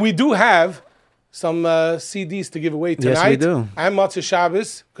 And we do have some CDs to give away tonight. Yes, we do. And Matzah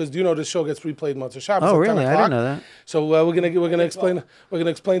Shabbos, because you know the show gets replayed Matzah Shabbos. Oh, at 10 really? I o'clock. didn't know that. So we're gonna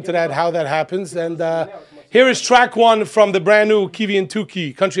explain to that how that happens. And here is track one from the brand new Kiwi and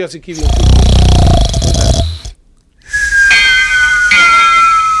Tuki, Country Yossi Kiwi and Tuki.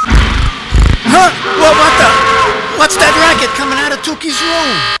 Huh? Well, what's that racket coming out of Tuki's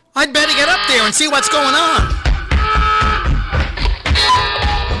room? I'd better get up there and see what's going on.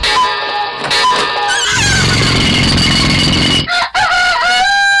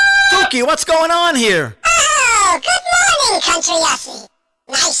 Tuki, what's going on here? Oh, good morning, Country Yossi.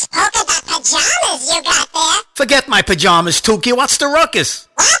 Nice polka dot pajamas you got there. Forget my pajamas, Tuki. What's the ruckus?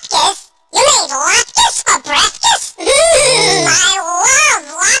 Latkes? You made latkes for breakfast? I love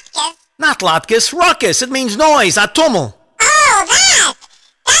latkes. Not latkes, ruckus. It means noise, atumel. Oh, that.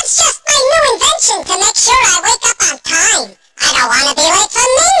 That's just my new invention to make sure I wake up on time. I don't want to be late for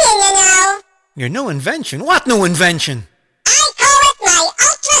minion, you know. Your new invention? What new invention? I call it my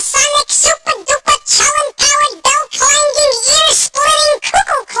ultrasonic super duper Chulin-powered bell-clanging ear-splitting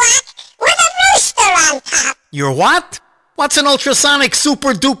cuckoo clock with a rooster on top. Your what? What's an ultrasonic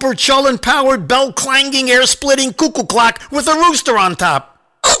super duper Chulin-powered bell-clanging air-splitting cuckoo clock with a rooster on top?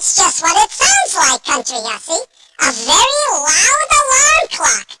 It's just what it sounds like, Country Yossi. A very loud alarm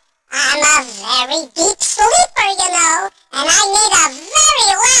clock. I'm a very deep sleeper, you know, and I need a very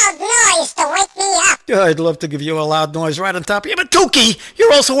loud noise to wake me up. I'd love to give you a loud noise right on top of you, but Tuki,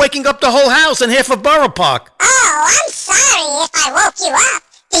 you're also waking up the whole house and half of Borough Park. Oh, I'm sorry if I woke you up.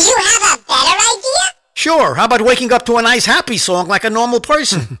 Do you have a better idea? Sure, how about waking up to a nice happy song like a normal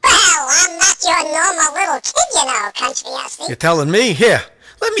person? Well, I'm not your normal little kid, you know, Country Yossi. You're telling me? Here,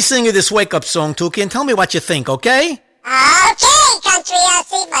 let me sing you this wake-up song, Tuki, and tell me what you think, okay? Okay, Country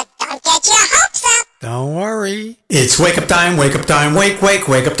Yossi, but don't get your hopes up. Don't worry. It's wake up time, wake up time, wake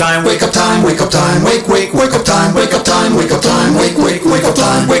up time, wake up time, wake up time, wake up time, wake up time, wake up time, wake up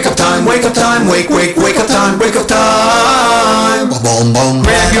time, wake up time, wake up time, wake up time, wake up time.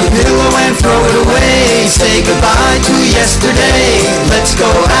 Grab your pillow and throw it away. Say goodbye to yesterday. Let's go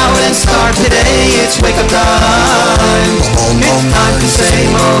out and start today. It's wake up time. It's time to say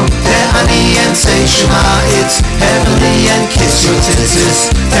Mo, Ani and say Shema. It's heavenly and kiss your tzitzis.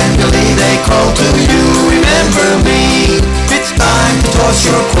 Tenderly they call to you. Remember me. It's time to toss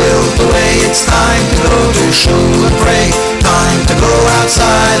your quilt away. It's time to go to shul and pray. Time to go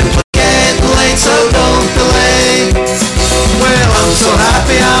outside and play. Get late, so don't delay. Well, I'm so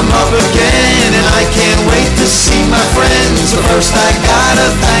happy I'm up again, and I can't wait to see my friends. But first I gotta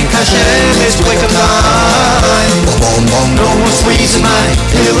thank Hashem. It's wake up time. No more squeezing my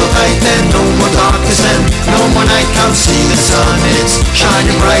pillow tight, and no more darkness, and no more night. Come see the sun, it's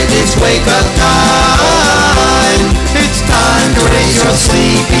shining bright. It's wake up time. It's time to raise your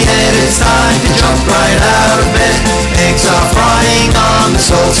sleepy head. It's time to jump right out of bed. Eggs are frying on the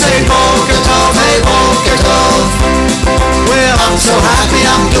stove. Say boker tov, hey boker tov. Well, I'm so happy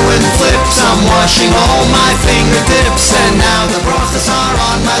I'm doing flips. I'm washing all my fingertips, and now the brachas are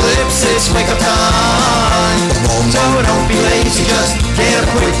on my lips. It's wake up time. So don't be lazy, just get up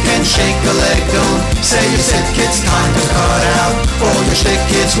quick and shake a leg. Don't say you're sick, it's time to cut out all your shtick.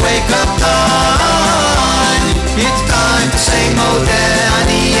 It's wake up time. It's time to say Modeh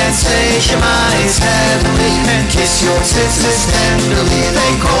Ani and say Shema. It's heavenly and kiss your sisters tenderly.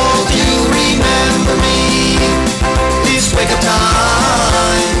 They call you remember me. It's wake up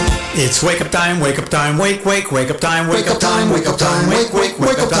time. It's wake up time, wake up time, wake up time, wake up time, wake up time, wake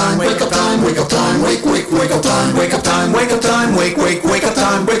up time, wake up time, wake up time, wake up time, wake up time, wake up time, wake up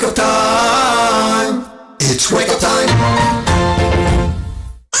time, wake up time. It's wake up time.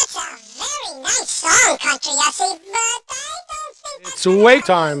 That's a very nice song, Country Yossi, but I don't think It's wake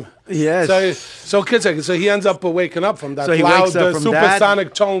time. Yes. So kids, so he ends up waking up from that So he loud, wakes up from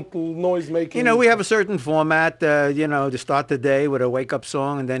supersonic chunk noise making. You know, we have a certain format, to start the day with a wake-up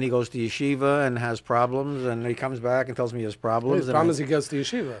song, and then he goes to yeshiva and has problems, and he comes back and tells me he has problems. His problem is he gets to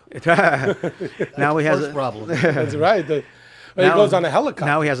yeshiva. Now he has First a problem. That's right. He goes on a helicopter.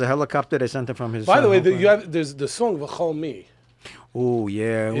 Now he has a helicopter they sent him from his... By the way, there's the song V'chol Mi. Oh,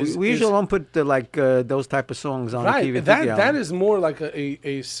 yeah. We usually don't put those type of songs on the TV. That is more like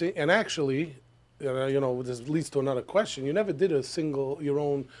and actually... this leads to another question. You never did a serious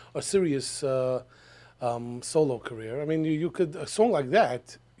solo career. I mean, you could, a song like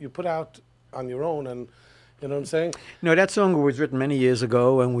that, you put out on your own, and you know what I'm saying? No, that song was written many years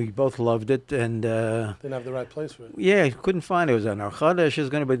ago, and we both loved it, and... didn't have the right place for it. Yeah, couldn't find it. It was an Ar Chodesh,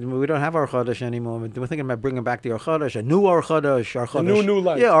 but we don't have Ar Chodesh anymore. We're thinking about bringing back the Ar Chodesh, a new Ar Chodesh, Ar Chodesh. New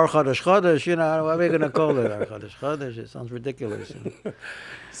life. Yeah, Ar Chodesh, what are we going to call it? Ar Chodesh, it sounds ridiculous.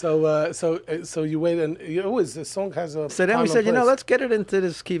 So you wait, and the song has a... So then we said, let's get it into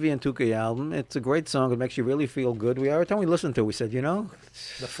this Kivi and Tuki album. It's a great song. It makes you really feel good. Every time we listen to it, we said,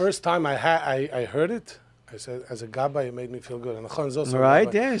 The first time I heard it, I said, as a gabbai, it made me feel good. And also right,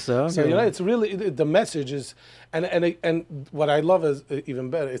 gabbai. yeah, so it's really, the message is, and what I love is even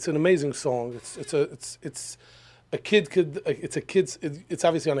better. It's an amazing song. It's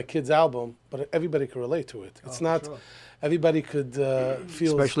obviously on a kid's album, but everybody can relate to it. It's not... Sure. Everybody could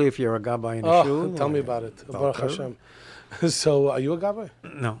feel... Especially if you're a gabbai in a shul. Tell me about it. Baruch Hashem. So, are you a gabbai?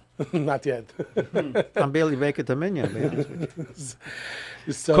 No. Not yet. I'm barely making a minyan, to be honest with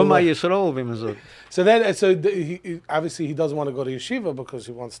you. So then, obviously he doesn't want to go to yeshiva because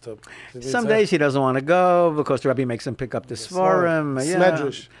he wants to... Some days he doesn't want to go because the Rabbi makes him pick up the Svarim.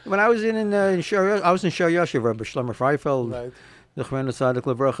 Smedrish. When I was in Shar, I was in Shar Yoshiv, Rabbi Shlomo Freifeld. Right. The Chevron Tzaddik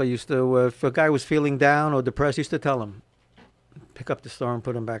Levracha used to, if a guy was feeling down or depressed, he used to tell him, pick up the star and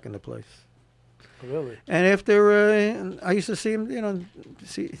put him back into place. Really? And after I used to see him,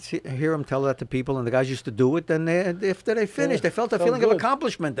 hear him tell that to people, and the guys used to do it. And after they finished, they felt a feeling of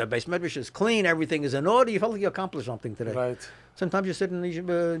accomplishment. The Beis Medrash is clean, everything is in order. You felt like you accomplished something today. Right. Sometimes you sit in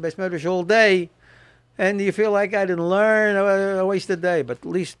the Beis Medrash all day, and you feel like I didn't learn, I wasted a day. But at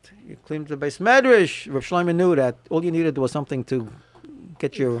least you cleaned the Beis Medrash. Rav Shlomo knew that all you needed was something to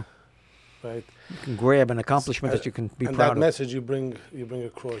get your... Right. You can grab an accomplishment that you can be proud of. And that message you bring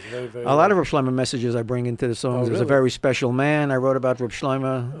across very, very A lot of Rav Shlomo messages I bring into the songs. He was a very special man. I wrote about Rav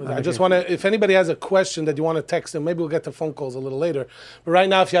Shlomo. I just want to, if anybody has a question that you want to text him, maybe we'll get to phone calls a little later. But right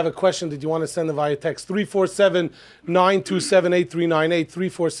now, if you have a question that you want to send them via text,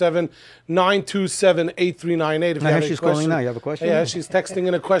 347-927-8398, 347-927-8398. If you have she's a question. calling now. You have a question? Yeah, she's texting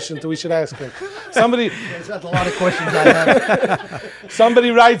in a question, so we should ask him. Somebody... There's a lot of questions I have.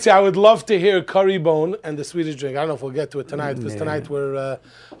 Somebody writes, I would love to hear curry bone and the Swedish drink. I don't know if we'll get to it tonight, because tonight we're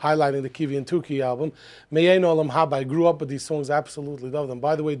highlighting the Kivi and Tuki album. Me'ein Olam Haba. I grew up with these songs, absolutely love them.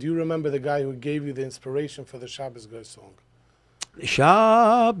 By the way, do you remember the guy who gave you the inspiration for the Shabbos Guy song?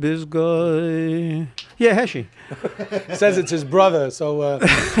 Shabbos Guy. Yeah, Heshy. Says it's his brother, so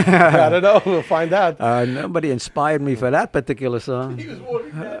I don't know. We'll find out. Nobody inspired me for that particular song. He was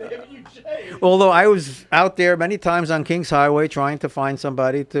walking down Although I was out there many times on Kings Highway trying to find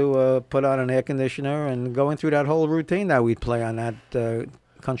somebody to put on an air conditioner and going through that whole routine that we'd play on that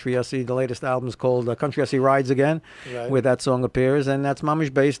Country Yossi. The latest album is called Country Yossi Rides Again, where that song appears, and that's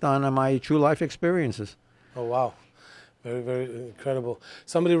mamish based on my true life experiences. Oh, wow. Very, very incredible.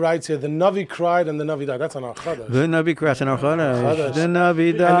 Somebody writes here, the Navi cried and the Navi died. That's on our Chodesh. The Navi cried and our Chodesh. The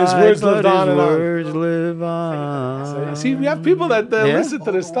Navi died, and his words lived on and on. Words live on. See, we have people that listen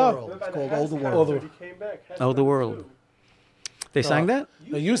to this stuff. It's called All the World. All the World. They sang that?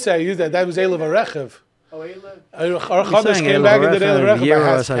 No, you say that was Eilev Arechev. Our Chodesh sang came Eilev back and did Eilev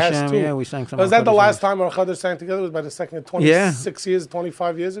Yeros Arechev. Hashem. Yeah, we sang some. Was that the last time our Chodesh sang together? It was by the second 26 years,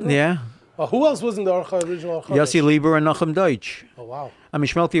 25 years ago? Yeah. Who else was in the original Chodesh? Yossi Lieber and Nachum Deutsch. Oh, wow. I mean,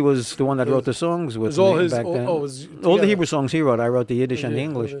 Shmelti was the one that wrote the songs with all me his, back then. all the Hebrew songs he wrote. I wrote the Yiddish and the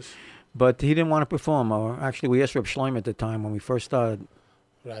English. But he didn't want to perform. Or actually, we asked Reb Shlomo at the time when we first started.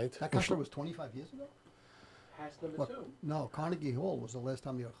 Right. That concert was 25 years ago? No, Carnegie Hall was the last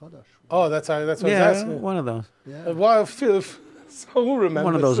time you had Chodesh. Oh, that's what I was asking. One of those. Well, so who remembers?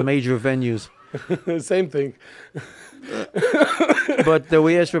 One of those major venues. Same thing. But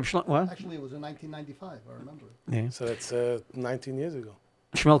we asked Reb Shlomo. What? Actually, it was in 1995. I remember it. Yeah. So that's 19 years ago.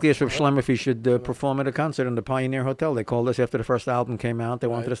 Shmelke asked Reb Shlomo if he should perform at a concert in the Pioneer Hotel. They called us after the first album came out. They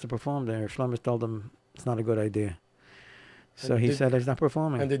wanted us to perform there. Shlomo told them it's not a good idea. So he said he's not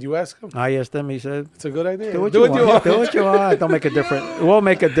performing. And did you ask him? I asked him. He said it's a good idea. Do what you want. Do what you want. Don't make a difference. It won't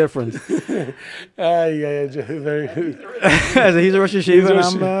make a difference. Yeah, very. He's a Rosh Yeshiva and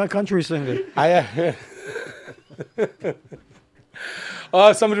I'm a country singer.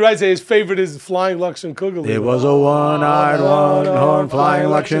 Oh, somebody writes his favorite is Flying Lakshan Kugel. It was a one-eyed, one-horn flying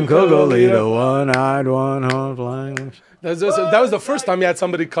Lakshan Kugel, a one-eyed, one-horn flying. That was the first time you had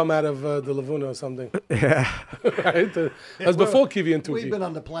somebody come out of the Levuna or something. Yeah. Right? That was before Kivi and Tuki. We've been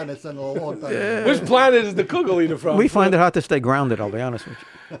on the planets in a long time. Yeah. Which planet is the Kugel eater from? We find it hard to stay grounded, I'll be honest with you.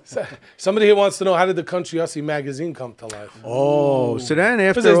 Somebody here wants to know, how did the Country Yossi magazine come to life? Oh, so then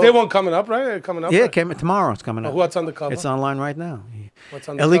after... There's one coming up, right? Coming up. Yeah, right? Tomorrow it's coming up. What's on the cover? It's online right now. What's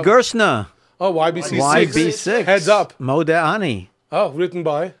on the Eli cover? Gersner. Oh, YBC 6. Heads up. Modeh Ani. Oh, written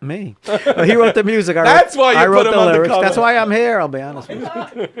by? Me. He wrote the music. That's why you put him on the cover. That's why I'm here, I'll be honest with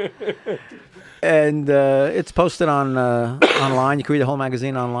you. And it's posted on online. You can read the whole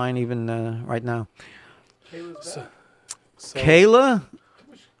magazine online even right now. Kayla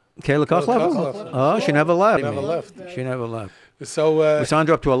Koslov? Oh, she never left. She never left. So we signed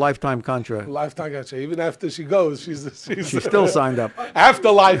her up to a lifetime contract. Lifetime contract. Even after she goes, she's still signed up.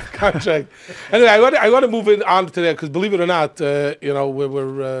 Afterlife contract. Anyway, I want to move on to that because believe it or not,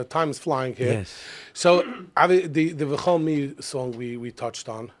 we're time is flying here. Yes. So the V'chol Mi song we touched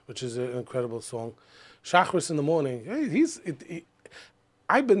on, which is an incredible song. Shachris in the morning. Hey,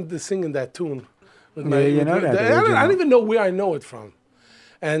 I've been singing that tune. With you know that. I don't even know where I know it from.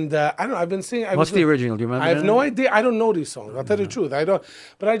 And I don't know. I've been singing. What's the original? Do you remember? I have no idea. I don't know these songs. I'll tell you the truth. I don't.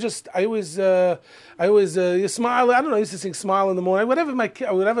 But I always you smile. I don't know. I used to sing "Smile in the Morning." Whatever my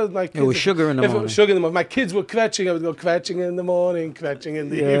kids. It was Sugar in the Morning. Sugar in the Morning. My kids were kvetching. I would go kvetching in the morning, kvetching in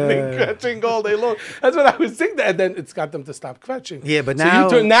the evening, kvetching all day long. That's what I would sing. And then it's got them to stop kvetching. Yeah, but now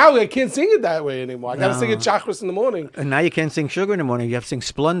I can't sing it that way anymore. I got to sing it chakras in the morning. And now you can't sing Sugar in the morning. You have to sing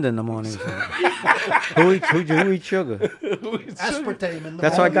Splenda in the morning. Who eats sugar? Aspartame in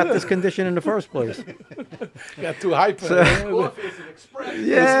the That's how I got this condition in the first place. Got too hyper.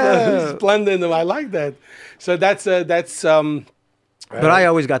 Yeah, Splendid. I like that. So that's. But I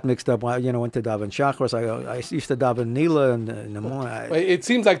always got mixed up. Went to daven Shachros. I used to daven Nila in the morning. It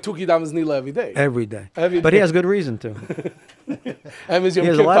seems like Tuki davens Nila every day. Every day. But he has good reason to. He has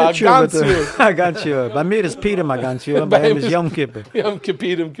a lot of tshuva. I got you. By me, it's Peter, I got you. By him is Yom Kippur. Yom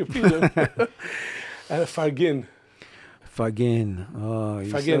Kippur. And Fargin. Fargin. Oh,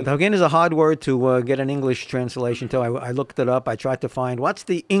 Fargin is a hard word to get an English translation to. I looked it up. I tried to find what's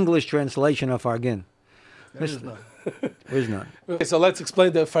the English translation of Fargin. There's none. There's none. Okay, so let's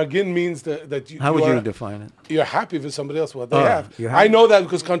explain that Fargin means that you. How would you define it? You're happy for somebody else what they have. I know that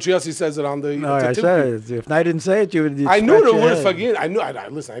because Country Yossi says it on the. No, I said it. If I didn't say it, you would. I knew the word Fargin. I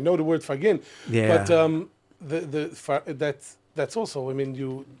know the word Fargin. Yeah. But that's also. I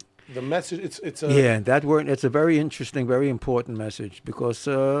mean, the message. It's a. Yeah, that word. It's a very interesting, very important message because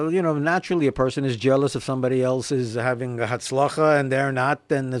naturally a person is jealous if somebody else is having a hatzlacha and they're not,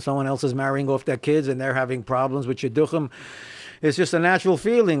 and someone else is marrying off their kids and they're having problems with shidduchim. It's just a natural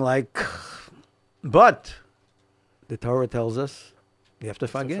feeling, but the Torah tells us you have to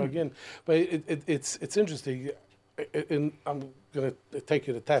forgive. But it's interesting, and I'm going to take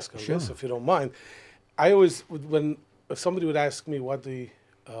you to task on this if you don't mind. I always, if somebody would ask me what the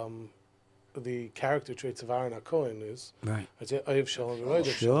character traits of Aaron HaKohen is, right? I'd say Oyev Shalom.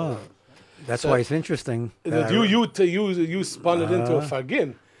 Sure. That's why it's interesting. You spun it into a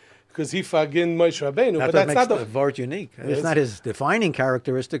Fargin. Because he Fargin Moshe Rabbeinu, but that's not the word unique. It's not his defining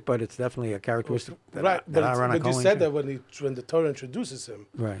characteristic, but it's definitely a characteristic. Right, but you said that when the Torah introduces him,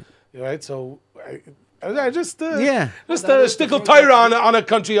 right. So I just stickle Torah on a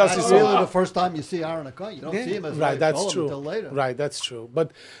Country Yossi song. Really, the first time you see Aaron HaKohen, you don't see him as that's true. Until later. Right, that's true.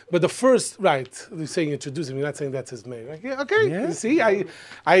 But the first you're saying introduce him. You're not saying that's his name. Like, You see, you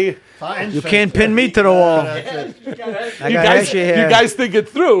can't pin me to the wall. You guys think it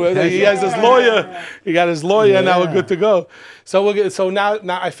through. He has his lawyer. He got his lawyer, and now we're good to go. So now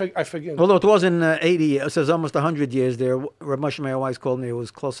I forgive. Although it was in 80, it says almost 100 years there. Rav Moshe Meir Weiss called me. It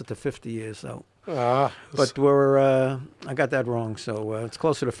was closer to 50 years. So. But I got that wrong, so it's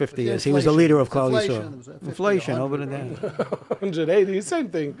closer to 50 years. He was the leader of Klal Yisrael. Inflation over the day. 180, same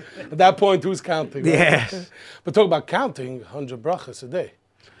thing. At that point, who's counting? Right? Yes. But talk about counting, 100 brachas a day.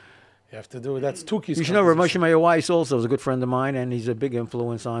 You have to do it. That's Tuki's. You should know, Rav Moshe Meir Weiss also is a good friend of mine, and he's a big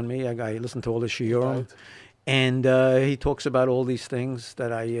influence on me. I listen to all the shiurim, Right. and he talks about all these things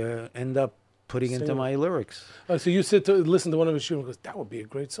that I end up putting into Sing. my lyrics. Oh, so you sit to listen to one of his shiurim and goes, that would be a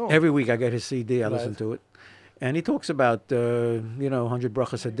great song. Every week I get his CD, I Right. listen to it. And he talks about, 100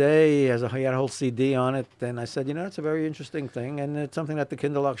 brachas a day. He had a whole CD on it. And I said, it's a very interesting thing, and it's something that the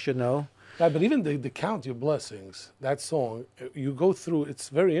Kinderlach should know. Right, but even the Count Your Blessings, that song, you go through, it's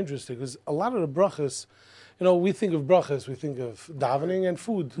very interesting because a lot of the brachas, we think of brachas, we think of davening and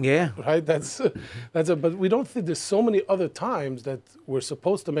food. Yeah. Right? But we don't think there's so many other times that we're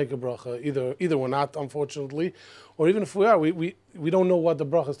supposed to make a bracha. Either we're not, unfortunately, or even if we are, we don't know what the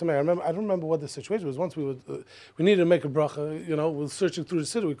bracha is to make. I don't remember what the situation was. Once we needed to make a bracha, we were searching through the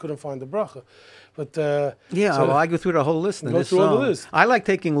city, we couldn't find the bracha. But I go through the whole list in Go this through all song. the list. I like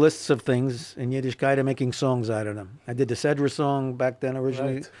taking lists of things in Yiddishkeit and making songs out of them. I did the Sedra song back then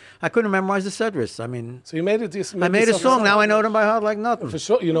originally. Right. I couldn't memorize the Sedras. I mean, so you made it. I made a song. Now I know them by heart like nothing. For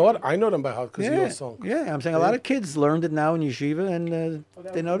sure. You know what? I know them by heart because of your song. Yeah, I'm saying a lot of kids learned it now in yeshiva, and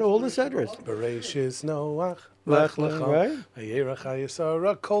they know all the Sedras. Bereshis Noach. Lech Lecha, right? Vayerach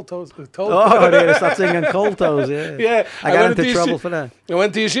HaYisarach, Kol Toes. Oh, they had to stop singing Kol Toes, yeah. Yeah. I got went into to trouble for that. I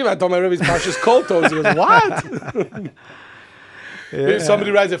went to yeshiva. I told my Rebbe's Pashas Kol Toes. He goes, what? If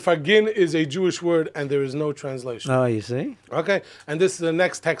somebody writes that Fagin is a Jewish word and there is no translation. Oh, you see? Okay. And this is the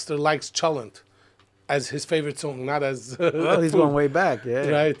next texter likes Chalent as his favorite song, not as Well, he's food. going way back, yeah.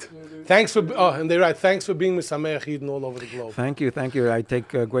 Right. Thanks for, and they write, thanks for being Misameach Eden all over the globe. Thank you. I take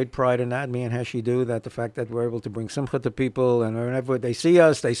great pride in that. Me and Heshy do that. The fact that we're able to bring simcha to people, and whenever they see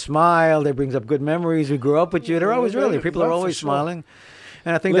us, they smile. They brings up good memories. We grew up with you. They're always people are always smiling.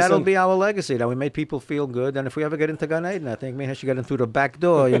 And I think that'll be our legacy, that we made people feel good. And if we ever get into Gan Eden, I think me and Heshy get in through the back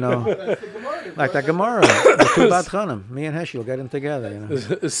door, like that Gemara. The two Bat Chanim. Me and Heshy will get in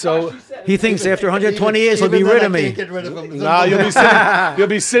together, So he thinks after 120 years he'll be rid of me. No, you'll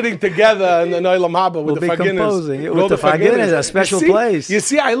be sitting together in the Olam Haba with We'll the be Faginas. composing. With the Faginas, a special place. You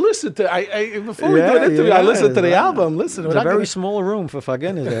see, I listened to before we do an interview, I listened to the album. Listen, It's a very small room for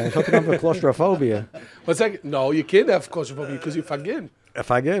Faginas there. It's hooking up for claustrophobia. What's that? No, you can't have claustrophobia because you Fagin. If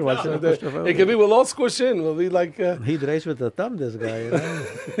I get what's No, the claustrophobia? it could be, we'll all squish in. We'll be like... He raised with the thumb, this guy.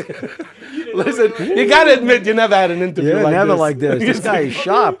 Listen, you got to admit you never had an interview like never this. like this. This guy is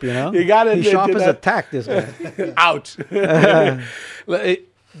sharp, You got to admit He's sharp you're as a not- tack, this guy. Ouch.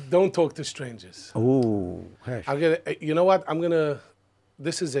 Don't talk to strangers. Ooh. I'm gonna. You know what?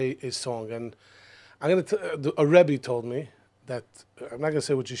 This is a song, and I'm gonna. A Rebbe told me that I'm not gonna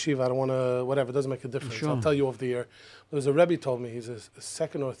say which yeshiva. I don't want to. Whatever. It doesn't make a difference. Sure. I'll tell you off the air. There's a Rebbe told me he's a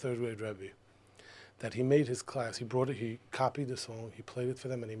second or third grade Rebbe that he made his class. He brought it. He copied the song. He played it for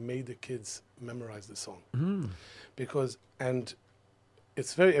them, and he made the kids memorize the song because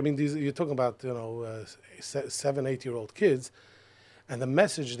it's very. I mean, you're talking about 7, 8-year-old kids. And the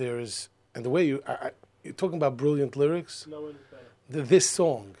message there is, and the way you're talking about brilliant lyrics. No one is better. This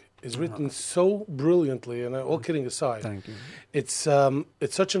song is written so brilliantly, and all kidding aside, Thank you. It's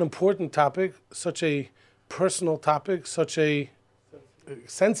such an important topic, such a personal topic, such a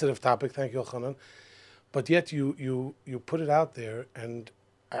sensitive topic. Thank you, Elchanan. But yet you put it out there, and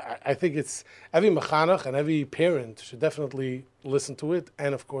I think it's every mechanach and every parent should definitely listen to it,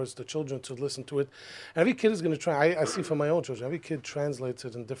 and of course the children should listen to it. And every kid is going to try. I see from my own children, every kid translates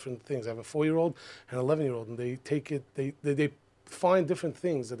it in different things. I have a 4-year-old and an 11-year-old, and they take it. They find different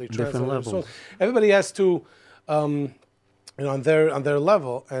things that they Different translate. levels. So everybody has to, on their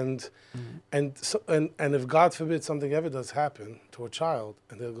level, and if God forbid something ever does happen to a child,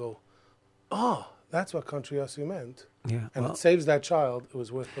 and they'll go, oh, that's what Country Yossi meant. Yeah, And well- it saves that child. It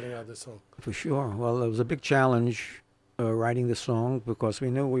was worth putting out this song. For sure. Well, it was a big challenge writing the song because we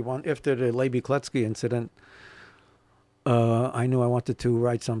knew after the Levi Kletsky incident, I knew I wanted to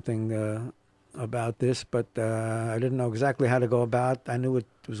write something about this, but I didn't know exactly how to go about. I knew it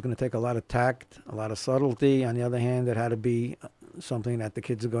was going to take a lot of tact, a lot of subtlety. On the other hand, it had to be something that the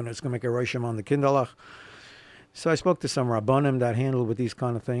kids it's going to make a roshim on the kinderlach. So I spoke to some rabbanim that handle with these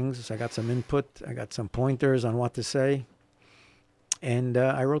kind of things. So I got some input. I got some pointers on what to say. And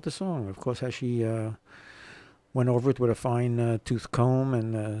I wrote the song. Of course, Heshy went over it with a fine tooth comb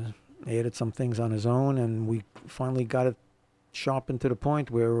and added some things on his own. And we finally got it sharpened to the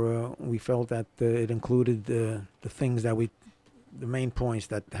point where we felt that it included the things that the main points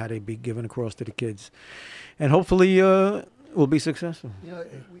that had to be given across to the kids. And hopefully we'll be successful.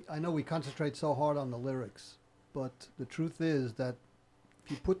 I know we concentrate so hard on the lyrics, but the truth is that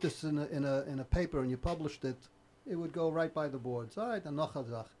if you put this in a paper and you published it, it would go right by the boards. All right,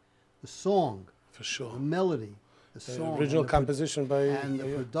 the song, for sure, the melody, the song, original and the composition by and the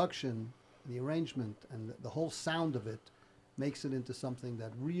you. production, the arrangement, and the whole sound of it makes it into something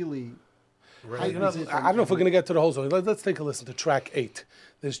that really. You know, I don't know if we're going to get to the whole song. Let's take a listen to track 8.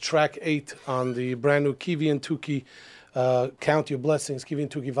 There's track 8 on the brand new Kivi and Tuki Count Your Blessings, Kivi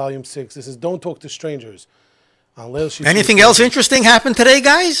and Tuki Volume 6. This is Don't Talk to Strangers. On Leil Shishi. Anything else interesting happened today,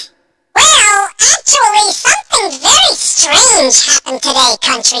 guys? Well, actually, something very strange happened today,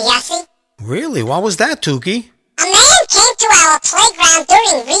 Country Yossi. Really? What was that, Tuki? A man came to our playground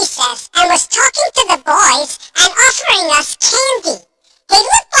during recess and was talking to the boys and offering us candy. He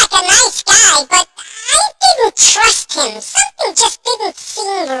looked like a nice guy, but I didn't trust him. Something just didn't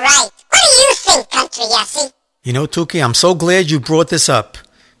seem right. What do you think, Country Yossi? You know, Tuki, I'm so glad you brought this up.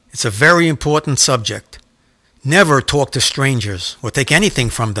 It's a very important subject. Never talk to strangers or take anything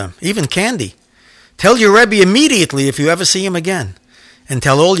from them, even candy. Tell your Rebbe immediately if you ever see him again. And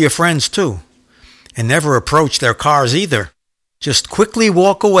tell all your friends, too. And never approach their cars either. Just quickly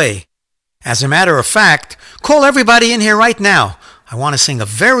walk away. As a matter of fact, call everybody in here right now. I want to sing a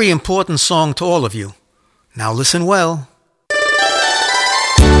very important song to all of you. Now listen well.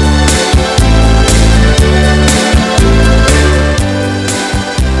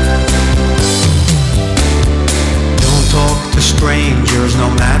 Don't talk to strangers no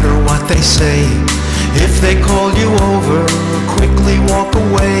matter what they say. If they call you over, quickly walk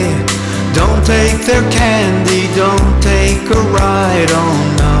away. Don't take their candy, don't take a ride, oh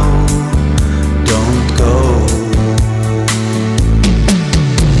no, don't go.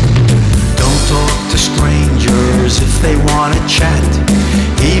 Talk to strangers if they want to chat,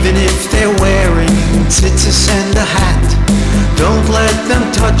 even if they're wearing tzitzis and a hat. Don't let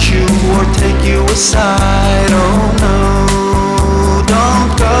them touch you or take you aside, oh no,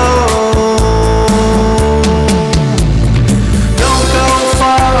 don't go. Don't go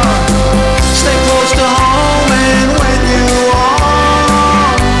far, stay close to home, and when you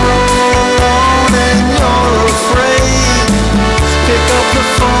are alone and you're afraid, pick up the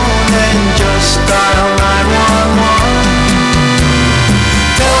phone and just dial 911.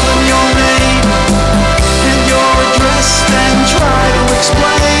 Tell them your name and your address, then try to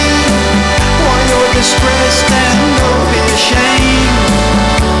explain why you're distressed, and don't be ashamed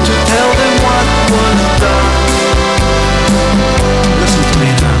to tell them what was done. Listen to me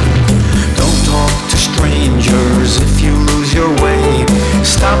now. Don't talk to strangers if you lose your way.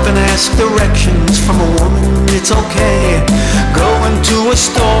 Stop and ask directions from a woman, it's okay. Go into a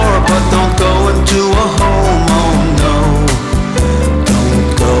store, but don't go into a home, oh no, don't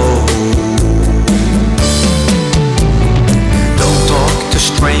go. Don't talk to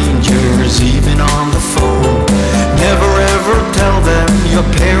strangers, even on the phone. Never ever tell them your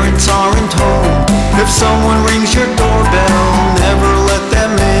parents aren't home. If someone rings your doorbell, never let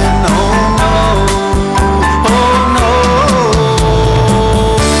them in, oh no, oh no.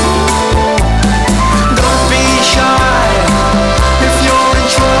 Don't be shy. If you're in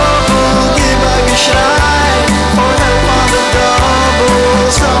trouble, give back a shy. For help on the double,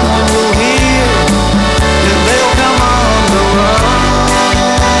 someone will hear, and they'll come on the run.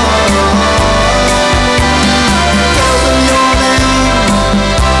 Tell them your name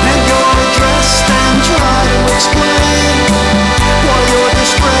and your address, and try to explain why you're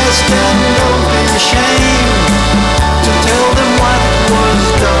distressed, and don't be ashamed to tell them what was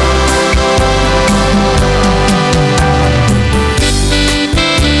done.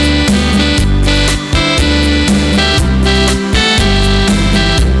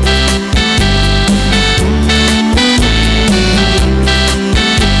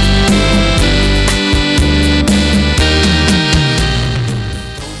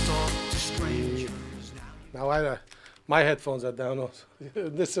 Now my headphones are down also.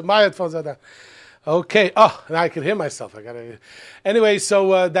 My headphones are down. Okay. Oh, now I can hear myself. Anyway,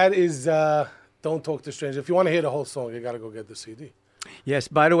 so that is Don't Talk to Strangers. If you want to hear the whole song, you got to go get the CD. Yes,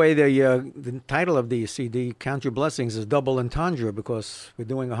 by the way, the title of the CD, Count Your Blessings, is double entendre because we're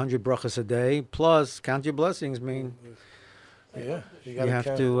doing 100 brachas a day. Plus, Count Your Blessings mean Yeah, you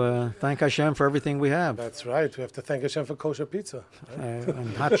have to thank Hashem for everything we have. That's right. We have to thank Hashem for kosher pizza. Right?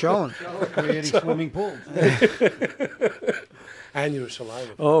 And hot cholent. Creating swimming pools. And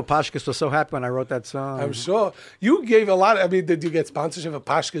Yerushalayim. Oh, Pashkas was so happy when I wrote that song. I'm sure. You gave a lot. I mean, did you get sponsorship of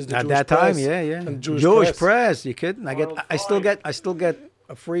Pashkas? At that time, yeah. And Jewish Press. You kidding? I still get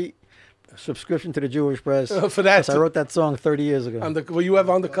a free subscription to the Jewish Press. For that, I wrote that song 30 years ago. Were you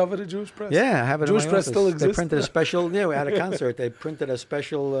ever on the cover of the Jewish Press? Yeah, I have it. Jewish in my Press office. still exists. They printed a special. Yeah, we had a concert. They printed a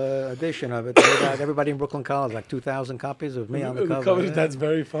special edition of it. They got everybody in Brooklyn College, like 2,000 copies of me on the cover. That's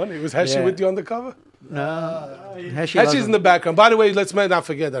very funny. Was Heshy with you on the cover? Heshy's in the background. By the way, let's not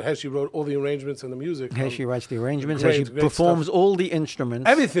forget that Heshy wrote all the arrangements and the music. Heshy writes the arrangements. Great, Heshy great performs stuff. all the instruments.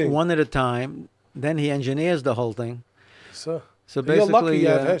 Everything. One at a time. Then he engineers the whole thing. So basically, you're lucky you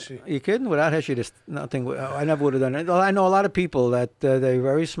have Heshy. You kidding? Without Heshy, there's nothing. I never would have done it. I know a lot of people that they're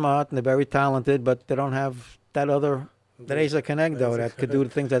very smart and they're very talented, but they don't have that other. That is a connect, though, that could do the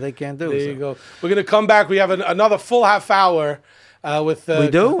things that they can't do. There you go. We're going to come back. We have another full half hour with... we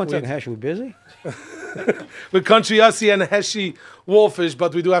do? One second, Heshy, we busy? With Country Yossi and Heshy Walfish,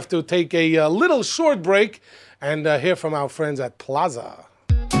 but we do have to take a little short break and hear from our friends at Plaza.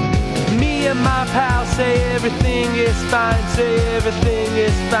 Me and my pal say everything is fine, say everything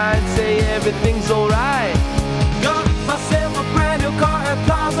is fine, say everything's alright. Got myself a brand new car at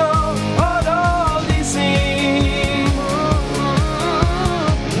Plaza, auto leasing.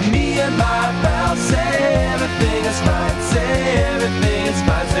 Me and my pal say everything is fine, say everything is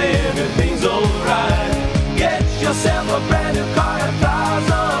fine, say everything's alright. Get yourself a brand new car at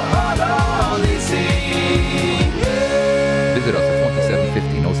Plaza, auto leasing. Visit us at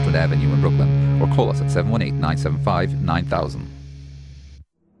 2750 Nostrand Avenue in Brooklyn or call us at 718-975-9000.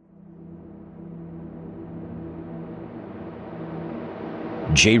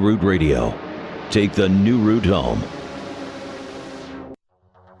 J-Root Radio. Take the new route home.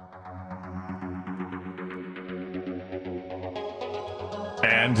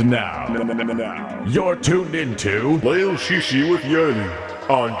 And now, you're tuned into Leil Shishi with Yoely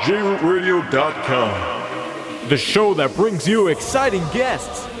on JRootRadio.com. The show that brings you exciting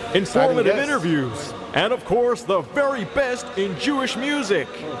guests, informative interviews, and of course, the very best in Jewish music.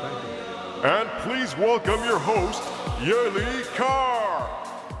 And please welcome your host, Yoely Kar.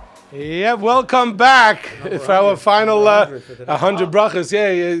 Yeah, welcome back for our final 100 brachas.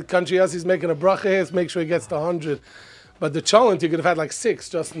 Yeah, Country Yossi's making a bracha here. Let's make sure he gets to 100. But the cholent, you could have had like 6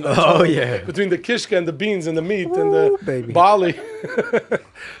 just in the cholent, between the kishka and the beans and the meat and the barley.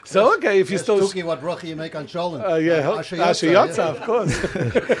 So, okay, if you still... Talking what bracha you make on cholent. Asher Yotza, of course.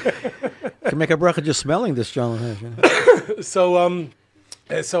 Can make a bracha just smelling this cholent. So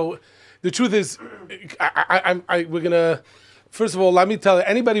the truth is, we're going to... First of all, let me tell you,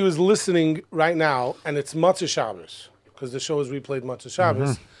 anybody who's listening right now, and it's Matzah Shabbos, because the show is replayed Matzah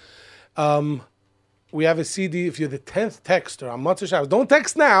Shabbos, we have a CD, if you're the 10th texter on Matzah Shabbos. Don't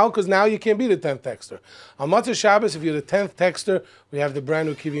text now, because now you can't be the 10th texter. On Matzah Shabbos, if you're the 10th texter, we have the brand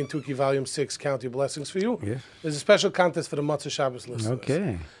new Kivi and Tuki Volume 6, Count Your Blessings for you. Yeah. There's a special contest for the Matzah Shabbos listeners.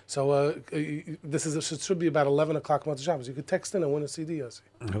 Okay. So this should be about 11 o'clock Matzah Shabbos. You could text in and win a CD, Yossi.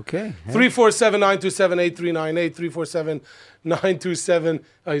 Okay. 347-927-8398, 347-927,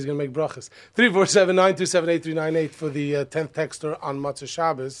 he's going to make brachas. 347-927-8398 for the 10th texter on Matzah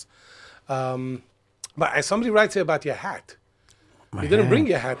Shabbos. But somebody writes here about your hat. You didn't bring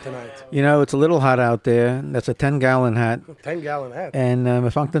your hat tonight. You know, it's a little hot out there. That's a 10-gallon hat. 10-gallon hat. And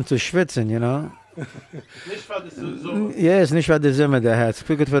wir fangen an zu schwitzen, you know. Yes, nicht für die Zimmer, der hat. It's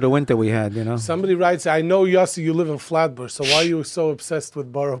good for the winter we had, you know. Somebody writes, I know, Yossi, you live in Flatbush, so why are you so obsessed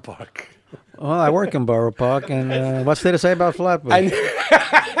with Borough Park? Well, I work in Borough Park, and what's there to say about Flatbush? And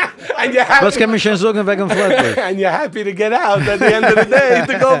you're happy. Was kann mich schon sagen wegen Flatbush? And you're happy to get out at the end of the day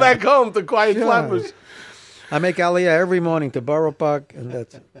to go back home to quiet Flatbush. I make Aliyah every morning to Borough Park, and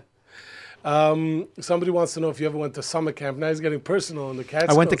that's it. Somebody wants to know if you ever went to summer camp. Now he's getting personal in the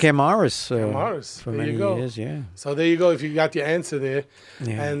Catskills. I went to Camaris there for many years, yeah. So there you go, if you got your answer there.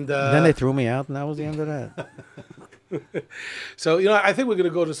 Yeah. And then they threw me out, and that was the end of that. So, you know, I think we're going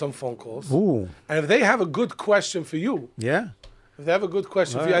to go to some phone calls. Ooh. And if they have a good question for you. Yeah. If they have a good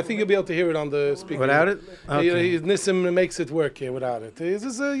question for you, I think you'll be able to hear it on the speaker. Without it? Okay. Nissim makes it work here without it.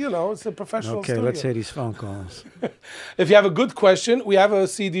 It's a professional studio. Okay, let's hear these phone calls. If you have a good question, we have a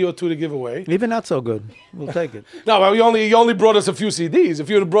CD or two to give away. Even not so good. We'll take it. No, well, you only brought us a few CDs. If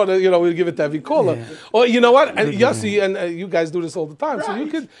you would have brought it, we'd give it to every caller. Yeah. Or you know what? And Yossi, and you guys do this all the time, so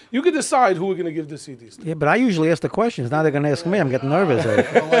you could decide who we're going to give the CDs to. Yeah, but I usually ask the questions. Now they're going to ask me. I'm getting nervous. I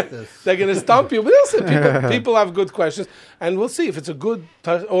don't like this. They're going to stump you. But listen, people have good questions, and we'll see if it's a good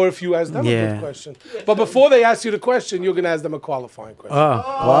or if you ask them a good question. But before they ask you the question, you're going to ask them a qualifying question.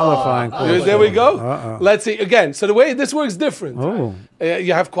 Qualifying question. There we go. Let's see. Again, so the way this works different. Oh.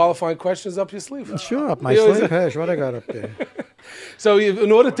 You have qualifying questions up your sleeve. Sure, up my sleeve. Hesh, what I got up there? So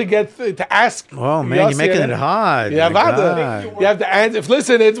in order to get to ask... Oh, man, you're making it hard. You have to answer.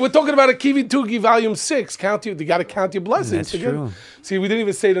 Listen, we're talking about a Kivi Tugi Volume 6. You got to count your blessings. That's true. See, we didn't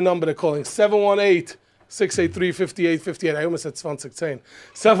even say the number they're calling. 718-683-5858. I almost said 2016.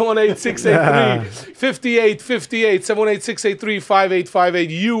 718-683-5858. 718-683-5858.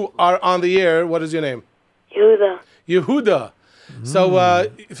 You are on the air. What is your name? Yehuda. Yehuda. So,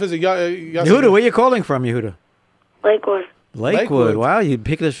 Yehuda, where you calling from, Yehuda? Lakewood. Lakewood. Wow, you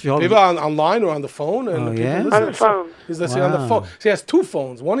pick this. People online or on the phone. And yeah? listen. On the phone. He's listening on the phone. So he has two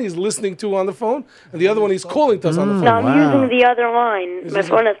phones. One he's listening to on the phone, and the other one he's calling to us on the phone. No, I'm using the other line. My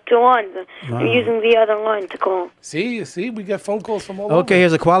phone has two lines. I'm using the other line to call. See, we get phone calls from all over. Okay,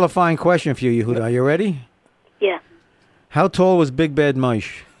 here's a qualifying question for you, Yehuda. Are you ready? Yeah. How tall was Big Bad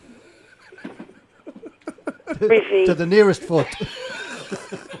Mosh? 3 feet. To the nearest foot.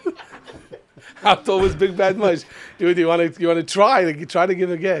 How tall was Big Bad Mosh? Dude, you want to try to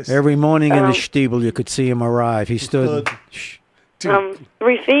give a guess? Every morning in the Stiebel, you could see him arrive. He stood. 3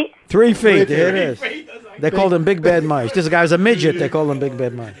 feet. 3 feet. There it is. They called him Big Bad Mosh. This guy was a midget. They called him Big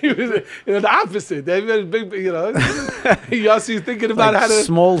Bad Mosh. He was, the opposite. They been big, Yossi's thinking about Like how to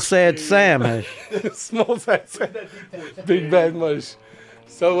small sad Sam. small sad Sam. Big Bad Mosh.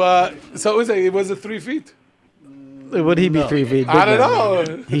 So it was 3 feet. Would he be 3 feet? I don't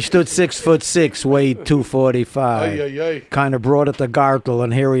know. He stood 6'6", weighed 245. Ay, ay, ay. Kind of broad at the gargle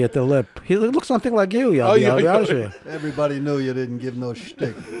and hairy at the lip. He looked something like you. I'll be honest with you. Everybody knew you didn't give no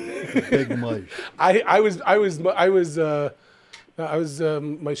shtick. Big Mosh. I was Moshe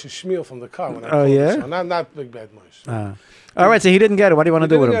Shmuel from the car when I Oh, called yeah? the show. Not Big Bad Mosh. All right, so he didn't get it. What do you want to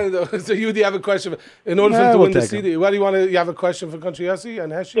do with him? So do you have a question in order for him to win the CD? What do you want to? You have a question for Country Yossi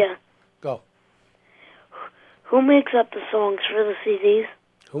and Heshy? Yeah. Go. Who makes up the songs for the CDs?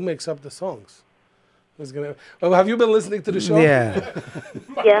 Who makes up the songs? Who's gonna? Well, have you been listening to the show? Yeah.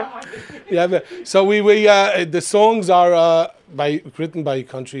 Yeah. Yeah. So we the songs are written by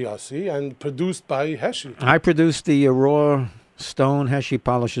Country Yossi and produced by Heshy. I produced the raw stone. Heshy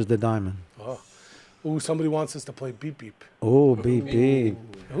polishes the diamond. Oh, somebody wants us to play Beep Beep. Oh, Beep Beep.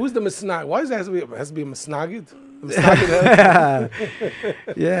 Who's the Misnag? Why does it has to be a Misnagid?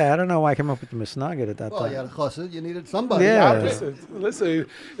 Yeah, I don't know why I came up with the Misnagid at that Well, time. you had a chassid, you needed somebody. Yeah. Listen.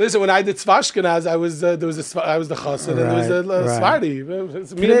 When I did Svashkenaz, I was the chassid and there was a Svardi.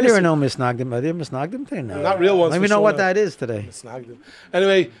 It's me Today and there are Missy. no Misnagdim. Are there Misnagdim today? No. Not real ones. Let for me know sure. what that is today. Misnagdim.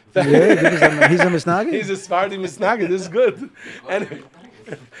 Anyway, He's a Misnagid? He's a Svardi Misnagid. This is good.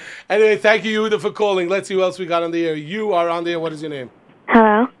 Anyway, thank you, Yehuda, for calling. Let's see who else we got on the air. You are on the air. What is your name?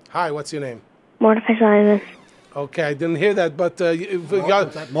 Hello. Hi, what's your name? Mordecai Simon. Okay, I didn't hear that, but Is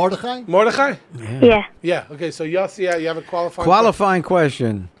that Mordecai? Mordecai? Yeah. Yeah. Okay, so Yossi, you have a Qualifying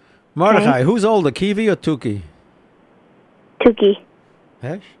question. Mordecai, who's older, Kiwi or Tuki? Tuki.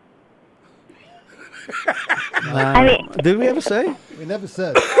 Hesh? Did we ever say? We never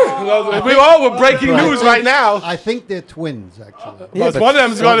said. We all were breaking news right now. I think they're twins, actually. Yeah, but one of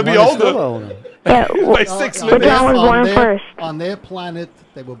them is going to be older. Yeah, By 6 minutes. Which one was born first? On their planet,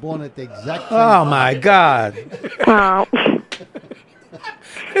 they were born at the exact same Oh, time. my God. Oh.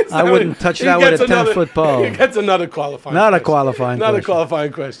 I wouldn't touch that with a 10-foot pole. He gets another qualifying Not a question. qualifying Not a question.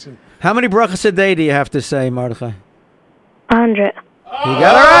 qualifying question. How many brachas a day do you have to say, Mordecai? 100. You got it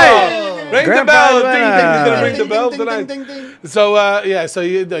right. Ring Grand the bell. prize Ding, winner. ding. You're going to ring the bell Ding, tonight. ding, ding, ding. So, so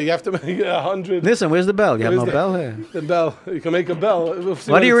you have to make 100. Listen, where's the bell? You have Where's no bell here. The bell. You can make a bell. We'll see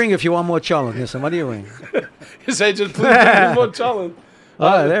What do you it's- ring if you want more cholent? Listen, what do you ring? You say just please give me more challenge.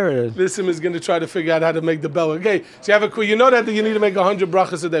 Oh, there it is. Lissim is going to try to figure out how to make the bell. Okay, so you have you know that you need to make 100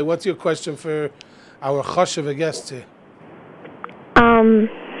 brachas a day. What's your question for our chashuv guests here? Could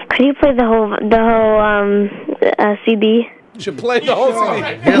you play the whole CD? Should play the whole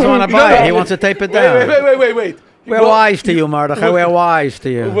CD. He doesn't want to buy it. He wants to tape it down. Wait. We're wise to you, Mordechai. We're wise to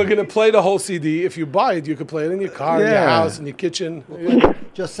you. We're going to play the whole CD. If you buy it, you can play it in your car, in your Yeah. house, in your kitchen.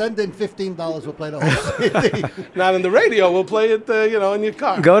 Just send in $15. We'll play the whole CD. Not on the radio. We'll play it, in your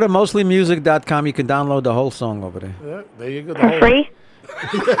car. Go to mostlymusic.com. You can download the whole song over there. Yeah, there you go. For free?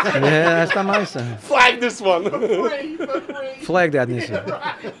 Yeah, that's not my song. Flag this one. Flag that, Nisa.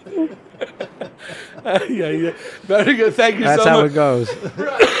 Yeah. Very good. Thank you That's so how much. it goes.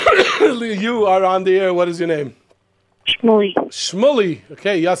 You are on the air. What is your name? Shmuley. Shmuley.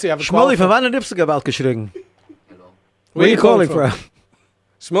 Okay, Yossi, have a Shmuley, van wanneer heb je geweld geschreven? Where are you calling from?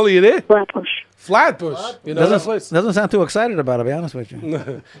 Shmuley, you there? Flatbush. Flatbush. You know that place? Doesn't sound too excited about it, to be honest with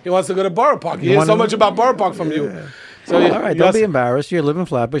you. He wants to go to Borough Park. He You hears wanna- so much about Borough Park from you. So, All right, don't be embarrassed. You live in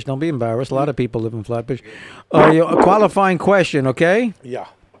Flatbush. Don't be embarrassed. A lot of people live in Flatbush. A qualifying question, okay? Yeah.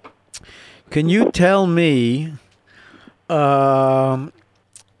 Can you tell me how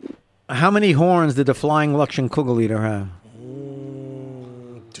many horns did the flying Luxian Kugel eater have?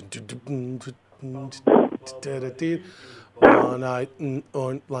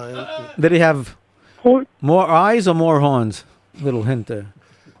 Did he have more eyes or more horns? Little hint there.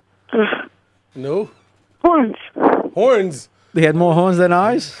 No. Horns. Horns. They had more horns than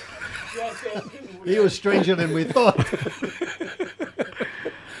eyes? He was stranger than we thought.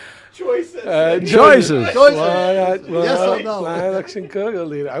 Choices. Yes or no?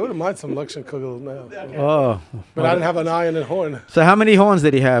 I wouldn't mind some Lakshan Kugel now. Oh. But I didn't have an iron and horn. So how many horns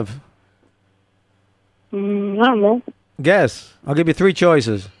did he have? I don't know. Guess. I'll give you three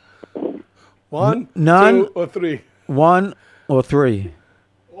choices. One, none, 2, or 3. 1 or 3.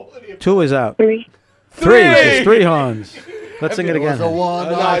 2 is out. 3. 3. It's 3 horns. Let's sing it again. It was a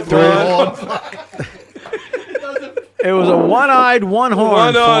one-eyed, Three. It was a one-eyed, one-horn.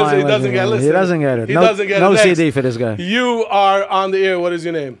 One horn, flying he doesn't with get it. listen. He doesn't get it. He no, doesn't get no it. Next. CD for this guy. You are on the air. What is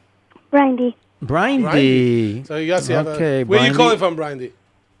your name? Brandy. Brindy. So you guys have Okay, where are you Brindy. calling from, Brindy?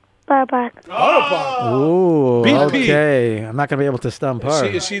 Bar Park. Ooh, BP. okay. I'm not going to be able to stump her.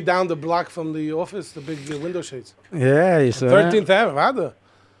 Is she down the block from the office, the big window shades? Yeah, you saw that? 13th Avenue, Vada.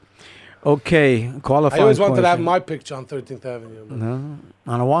 Okay, I qualifying always wanted to have question. my picture on 13th Avenue. but- No,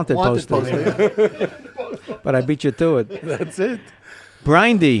 on a wanted Wanted poster. But I beat you to it. That's it.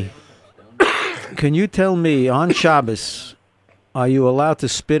 Brindy, can you tell me, on Shabbos, are you allowed to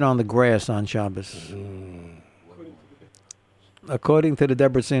spit on the grass on Shabbos? According to the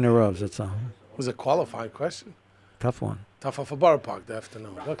Debrecen Rovs, that's all. It was a qualifying question. Tough one. Tough for Borough Park, they have to know.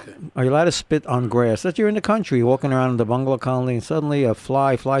 Okay. Are you allowed to spit on grass? That you're in the country, walking around in the bungalow colony, and suddenly a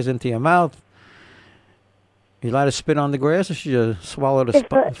fly flies into your mouth. You allowed to spit on the grass, or should you swallow the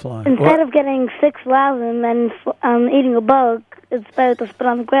fly? Instead of getting 6 lavin and eating a bug, it's better to spit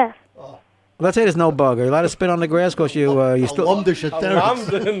on the grass. Let's say there's no bug. Are you allowed to spit on the grass because you still?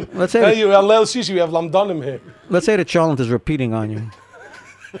 Lamdan. Let's say Tell the- you, Lel Shishi, we have Lamdanim here. Let's say the cholent is repeating on you.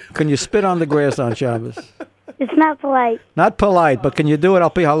 Can you spit on the grass on Shabbos? It's not polite. Not polite, but can you do it al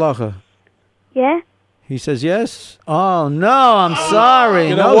pi halacha? Yeah? He says yes. Oh no, I'm sorry.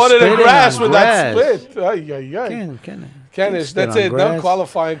 You no know, what in the spitting grass on with grass. that split? Ay, ay, ay. Kenish, spit that's on it. No grass.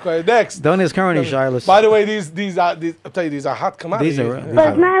 qualifying question. Next. Don't ask her any Shilas. By the way, these are, I'll tell you, these are hot commodities. These are- But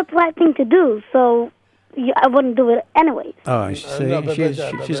it's not a polite thing to do, so I wouldn't do it anyway. Oh, see, no, but- she's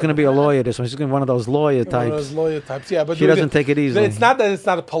going to be a lawyer. This one, she's going to be one of those lawyer One of those types. lawyer types, yeah. But She doesn't take it easily. It's not that it's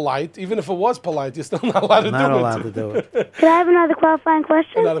not polite. Even if it was polite, you're still not allowed to Not do it. allowed to do it. Could I have another qualifying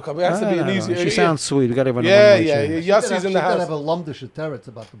question? Another couple. It has to be an easy. She sounds sweet. We got everyone. Yeah, on yeah. one Yossi's in the She's got to house. have a lumdish teretz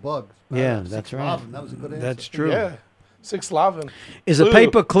about the bugs. Yeah, Six that's right. lavin, that was a good answer. That's true. Yeah. 6 lavin. Is a Ooh.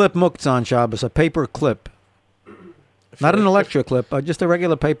 paper clip muktzah on Shabbos? A paper clip, not an electric clip, just a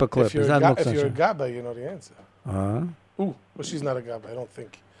regular paper clip. If you're, Is a, that ga- muktzah? if you're a gabba, you know the answer. Uh, Ooh, well, she's not a gabba, I don't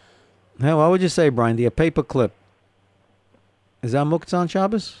think. hey, what would you say, Brindy? A paper clip. Is that muktzah on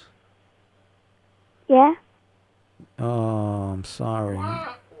Shabbos? Yeah? Oh, I'm sorry.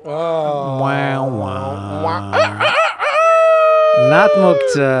 Oh. Wow, wow. Not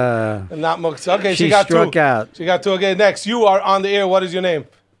muktzah. Not muktzah. Okay, She she got struck 2. out. She got 2 again. Next, you are on the air. What is your name?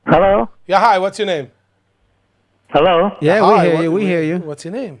 Hello? Yeah, hi. What's your name? Hello? Yeah, Hi, we hear what- you. We hear you. What's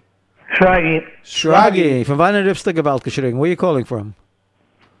your name? Shragi. Shragi from Vanadipstig Gewaltgeschring. Where are you calling from?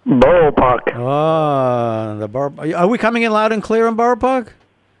 Borough Park. Oh, the bar. Are we coming in loud and clear in Borough Park?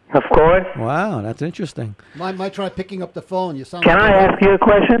 Of course. Wow, that's interesting. Might try picking up the phone. You sound Can like I ask you a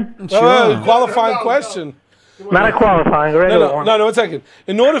question? Sure. Qualifying question. Not a qualifying, a regular one. No, 1 second.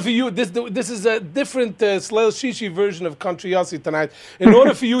 In order for you, this is a different Slel Shishi version of Country Yossi tonight. In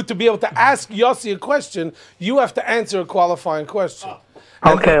order for you to be able to ask Yossi a question, you have to answer a qualifying question.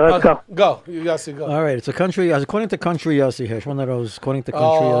 Okay, let's go. Go, Yossi, go. All right, it's a country. According to Country Yossi here, it's one of those according to Country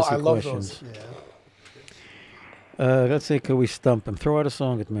Oh, Yossi I love questions. those. Let's see, could we stump him? Throw out a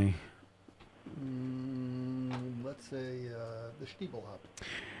song at me. Let's say the Stiebel Hop.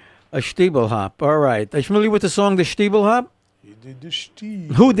 A Stiebel Hop. All right. Are you familiar with the song The Stiebel Hop? He did the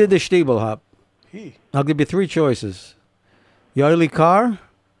Stiebel. Who did the Stiebel Hop? He. I'll give you 3 choices. Yoely Kar,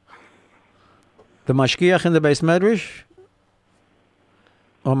 the Mashgiach in the Beis Medrash,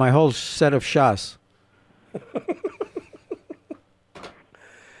 or my whole set of Shas.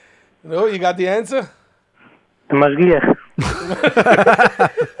 No, you got the answer? The Mashgiach.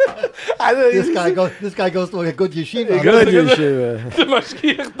 This guy goes to a good yeshiva. Good yeshiva. The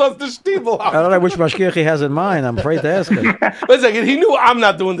Mashgiach does the Stiebel. I don't know which Mashgiach he has in mind. I'm afraid to ask him. Wait a second, he knew I'm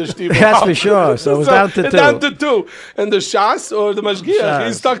not doing the Stiebel. That's for sure. So it was down to it's 2. down to 2. And the Shas or the Mashgiach? Shas.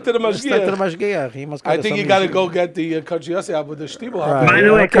 He's stuck to the He's stuck to the Mashgiach. Mashgiach. He must go I to think you some got to yeshiva. go get the Country Yossi out with the Stiebel. Right. By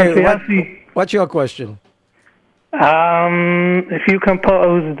the way, Country Yossi, What's your question? if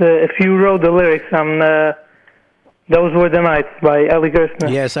you wrote the lyrics on Those Were the Nights by Eli Gerstner.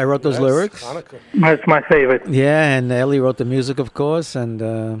 Yes, I wrote those lyrics. That's my favorite. Yeah, and Eli wrote the music, of course, and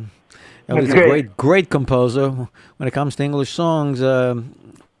Eli's a great. great composer. When it comes to English songs,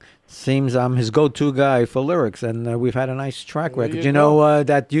 seems I'm his go-to guy for lyrics, and we've had a nice track record. you You know,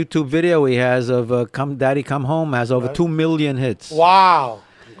 that YouTube video he has of Daddy Come Home has over 2 million hits. Wow.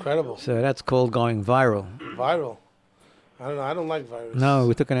 Incredible. So that's called going viral. Viral. I don't know. I don't like viruses. No,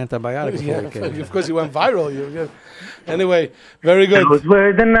 we took an antibiotic before we came. Of course, you went viral. Anyway, very good. Those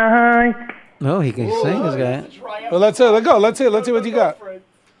were the nights. No, he can sing, this guy. Well, let's go. Let's see what you got.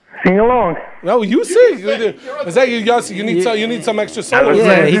 Sing along. No, you sing. Is that you, Yossi? You need some extra solo.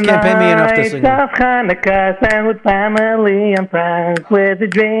 Yeah, he can't pay me enough to sing. Of Hanukkah, spent with family and friends, with the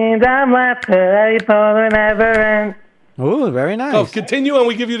dreams of laughter, for never end. Ooh, very nice. Go, continue, and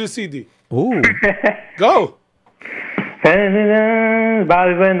we give you the CD. Ooh. Go.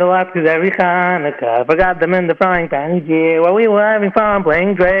 Bobby burned the latkes every Hanukkah. Forgot them in the frying pan each year. While we were having fun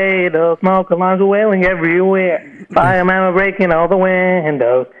playing dreidel, smoke alarms were wailing everywhere. Firemen were breaking all the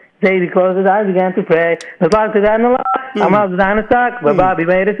windows. Sadie closed his eyes, began to pray. The locked it in the lock. I'm out the diner stock, but Bobby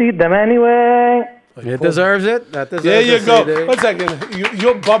made us eat them anyway. It deserves it. That deserves There you a go. CD. 1 second.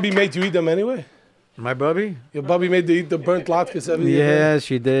 Your Bobby made you eat them annie? My Bobby? Your Bobby made you eat the burnt latkes every day? Yes,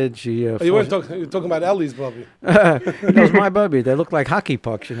 she did. She. You weren't talking about Ellie's Bobby. That was my Bobby. They look like hockey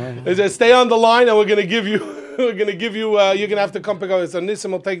pucks, you know. Stay on the line, and we're gonna give you. You're gonna have to come pick up. So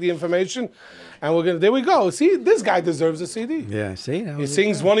Nissim will take the information, and there we go. See, this guy deserves a CD. Yeah, see. He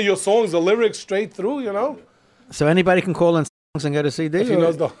sings one of your songs, the lyrics straight through. You know. So anybody can call in songs and get a CD. If he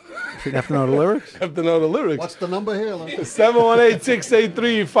knows the. You have to know the lyrics. Have to know the lyrics. What's the number here?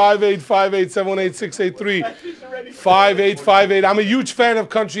 718-683-5858. 718-683-5858. I'm a huge fan of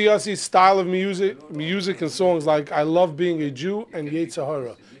Country Yossi's style of music and songs like I Love Being a Jew and Yetzer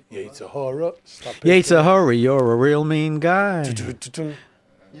Hara. Yetzer Hara. Yetzer Hara, you're a real mean guy. You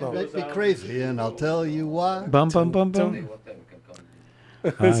make me crazy, and I'll tell you why. Bum, bum, bum, bum.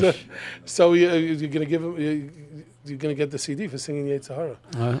 So you're going to give him... You're going to get the CD for singing Yetzer Hara.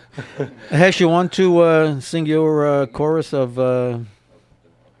 Hesh, you want to sing your chorus of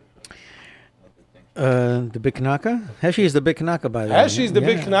the Big Knaka? Heshy is the Big Knaka, by the way. Heshy is the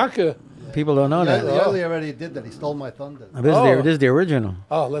Big Knaka. People don't know that. Yoely already did that. He stole my thunder. This is the original.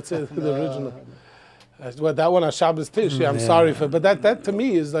 Oh, let's say the original. Well, that one, Shabbos Tish. Yeah, I'm sorry for, but that to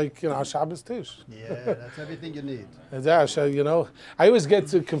me is like Shabbos Tish. Yeah, that's everything you need. I always get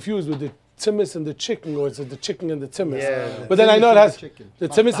confused with the Timmis and the chicken, or is it the chicken and the Timmis? Yeah, but then I know it has the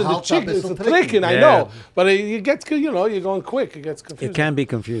Timmis and the Halt chicken. up It's is the some chicken, I Yeah. know. But you get, you're going quick. It gets confusing. It can be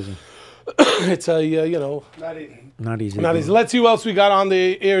confusing. It's Not easy. not easy. Let's see who else we got on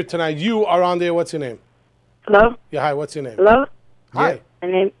the air tonight. You are on there. What's your name? Hello? Yeah, hi. What's your name? Hello? Hi. My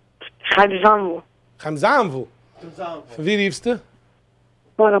name is Chamzamvu. Chamzamvu. Wie liefst du?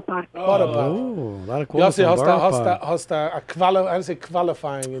 Waterpark. Waterpark. Oh, a lot of Jossi, qualifying. hast du I say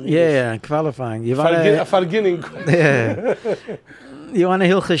qualifying in Yeah, qualifying. You want a beginning. Yeah. You want a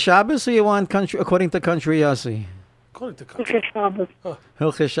Hilche Shabbos or you want country according to Country Yossi? According to country.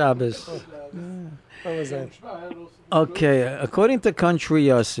 Hilche Shabbos. What was that? Okay, according to Country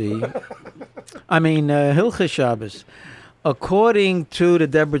Yossi, Hilche Shabbos, according to the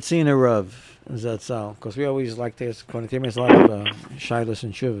Debretziner Rav, is that so? Because we always like to ask, according to him, there's a lot of shilas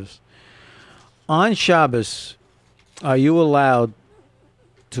and shuvas. On Shabbos, are you allowed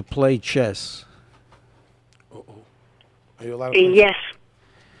to play chess? Are you allowed Yes.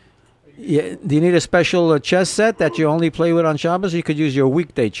 Yeah. Do you need a special chess set that you only play with on Shabbos, or you could use your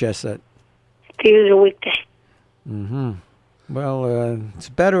weekday chess set? To use a weekday. Mm-hmm. Well, it's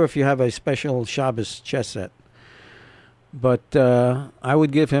better if you have a special Shabbos chess set. But I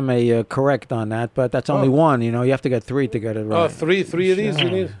would give him a correct on that, but that's only one. You have to get 3 to get it right. Oh, three of these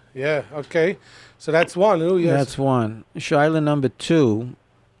you need? Yeah, okay. So that's one. Ooh, yes. That's one. Shaila number 2.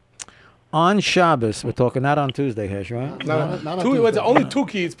 On Shabbos, we're talking not on Tuesday, Hesh, right? Not on Tuesday. Tuesday. Only 2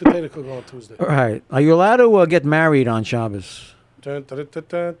 kids potato cook on Tuesday. All right. Are you allowed to get married on Shabbos? Talking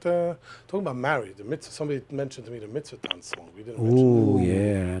about married, the mitzvah. Somebody mentioned to me the mitzvah dance song. We didn't Ooh, mention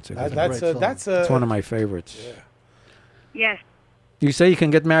yeah, that's a good one. That's one of my favorites. Yeah. Yes. You say you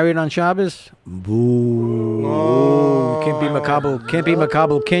can get married on Shabbos? Boo! Oh. Can't be Makabel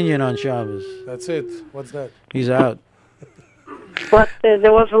Kenyan on Shabbos. That's it. What's that? He's out. But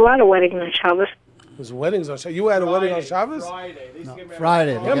there was a lot of weddings on Shabbos. There's weddings on Shabbos. You had a wedding on Shabbos?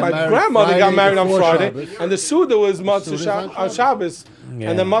 Friday. Yeah, my grandmother got married on before Friday, Shabbos. and the Suda was Suda's on Shabbos, Yeah.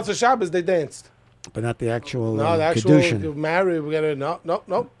 and then Matzah Shabbos they danced. But not the actual No, the actual Kedushin. married. We got to no.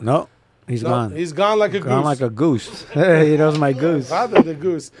 No, he's gone. He's gone like a goose. Gone like a goose. Hey, he knows my goose. Father the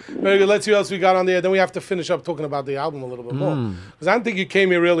goose. Very good. Let's see what else we got on there. Then we have to finish up talking about the album a little bit more. Because I don't think you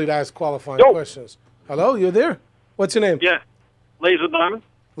came here really to ask qualifying questions. Hello, you there? What's your name? Yeah. Laser Diamond.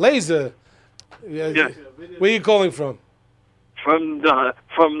 Laser. Yeah. Where are you calling from? From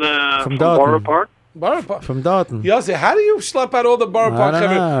From Borough Dalton. Park. Borough Park. From Dalton. Yossi, how do you schlep out all the Borough I Park?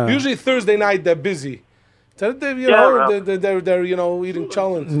 don't know. Usually Thursday night they're busy. They're eating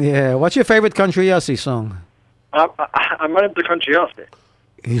cholent. Yeah. What's your favorite country Yossi song? I'm not into country Yossi.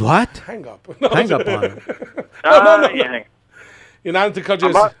 What? Hang up. Hang up on it. No. Yeah. You're not into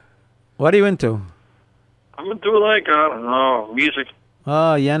country. What are you into? I'm into like I don't know music.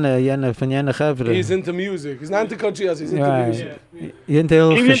 Oh, Jenne van Jenne Gevre. He's into music. He's not into country. He's into music. You into heel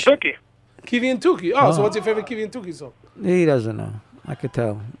Kiwi and Tuki. Kiwi and Tuki. Oh, so what's your favorite Kiwi and Tuki song? He doesn't know. I could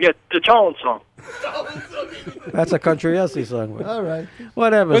tell. Yeah, the Cholent song. That's a country Yossi song. All right.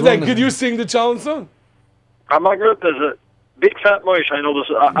 Whatever. Could you sing the challenge song? I'm not good. There's a big fat moish. I know this.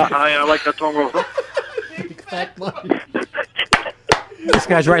 I like that song also. Big fat money. This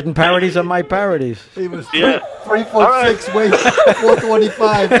guy's writing parodies on my parodies. He was 3'6", weight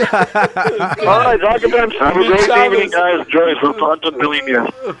 425. All right, talk about have a great evening, guys. Joyce, we'll talk to a million years.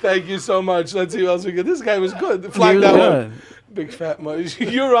 Thank you so much. Let's see what else we get. This guy was good. Flag that one. Big fat mush.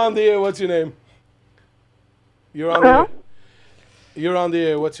 You're on the air. What's your name? You're on the air. You're on the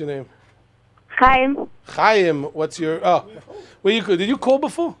air. What's your name? Chaim. Chaim. What's your... Oh. Did you call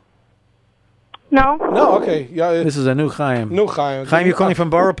before? No. No, okay. Yeah, This is a new Chaim. New Chaim. Chaim, you calling from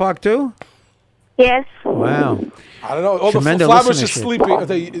Borough Park too? Yes. Wow. I don't know. Oh, the Tremendous Flabbers are listenership.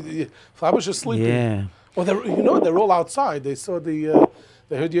 sleeping. Flabbers are sleeping. Yeah. Well, they're all outside. They saw the...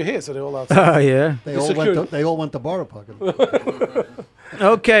 they heard you here, so they're all outside. Oh, yeah. They all went to Borough Park.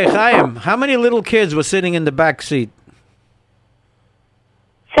 Okay, Chaim, how many little kids were sitting in the back seat?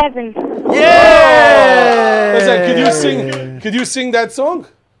 7. Yeah! Could you sing that song?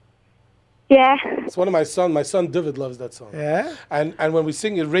 Yeah. It's one of my son. My son David loves that song. Yeah. And when we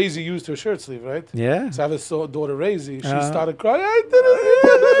sing it, Razy used her shirt sleeve, right? Yeah. So I have his daughter Razy. She Uh-huh. started crying.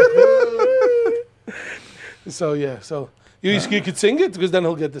 So you could sing it because then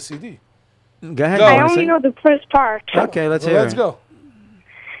he'll get the CD. Go ahead. I only know the first part. Okay, let's hear Let's it. go.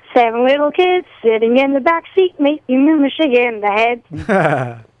 7 little kids sitting in the back seat, making me shake in the head.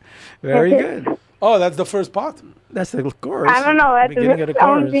 Very good. Oh, that's the first part? That's the chorus. I don't know. That's Beginning of the the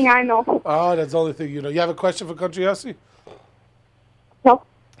only chorus. thing I know. Oh, that's the only thing you know. You have a question for Country Yossi? No.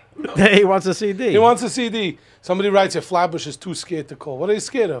 He wants a CD. He wants a CD. Somebody writes, "Your Flatbush is too scared to call." What are you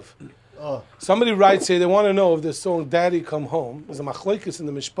scared of? Oh. Somebody writes, say they want to know if the song "Daddy Come Home" is a machlokes in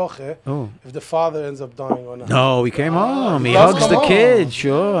the mishpacha, if the father ends up dying or not. No, he came home. He does hugs come the home. kid.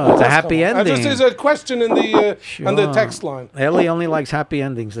 Sure, it's a happy ending. Just there's a question in the on the text line. Ellie only likes happy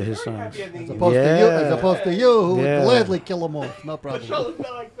endings to his songs. As opposed to you, who would gladly kill them off. No problem.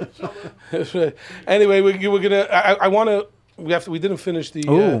 Anyway, we're gonna. I want to. We didn't finish the.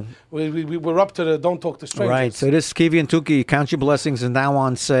 We're up to the "Don't Talk to Strangers." Right. So this Kiwi and Tuki, Count Your Blessings, is now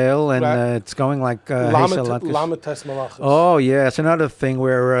on sale, and it's going like Lamates Malachos. Oh yeah, it's another thing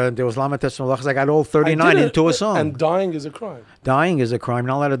where there was Lamates Malachos. I got all 39 into a song. And dying is a crime. Dying is a crime.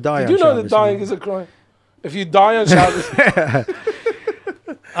 Not allowed to die. Did you know that dying is a crime? If you die on Shabbos.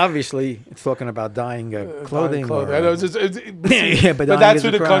 Obviously, it's talking about dying clothing. I know, yeah, but that's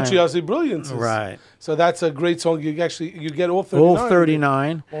where the country has the brilliance is. Right. So that's a great song. You get all 39. All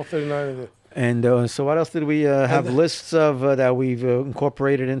 39. All 39 of it. And so what else did we have lists of that we've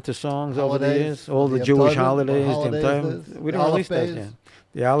incorporated into songs over the years? All the Jewish holidays. We don't release that yet.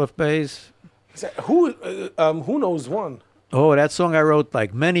 The Aleph Bays. Who knows one? Oh, that song I wrote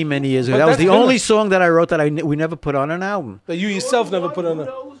like many, many years ago. That was the only song that I wrote that we never put on an album. That you yourself never put on a...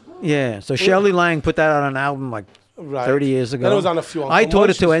 Yeah, so Shelley Lang put that on an album like 30 years ago. Then it was on a few. I taught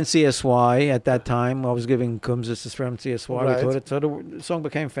it to NCSY at that time. I was giving kumzis from NCSY. Right. We taught it, so the song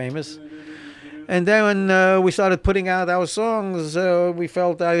became famous. And then when we started putting out our songs, we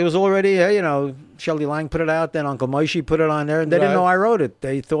felt that it was already, Shelley Lang put it out, then Uncle Moshe put it on there, and they didn't know I wrote it.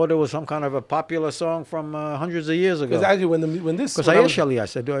 They thought it was some kind of a popular song from hundreds of years ago. Exactly, because I asked Shelley, I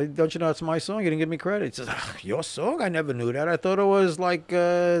said, don't you know it's my song? You didn't give me credit. He says, your song? I never knew that. I thought it was like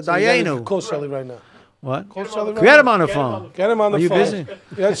Dayenu. Call Shelley right now. What? Call Shelley right Get now. him on the phone. Get him on the phone. Are you busy?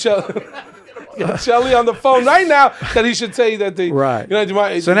 Yeah, Shelley. Shelley on the phone right now that he should say that the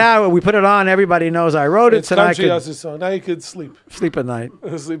right. So now we put it on. Everybody knows I wrote it. It's so country song. Now you could sleep. Sleep at night.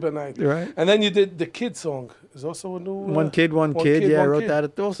 Sleep at night. Right. And then you did the kid song. Is also a new One Kid. Yeah, I wrote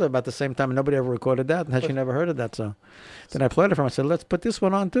that also about the same time. And nobody ever recorded that. And Heshy never heard of that song. Then I played it for him. I said, let's put this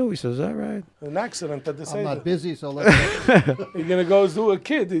one on too. He says, all right. An accident at the same. I'm not busy, so let's. You're gonna go do a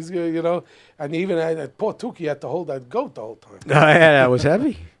kid. He's gonna, and even that poor Tuki had to hold that goat the whole time. Oh, yeah, that was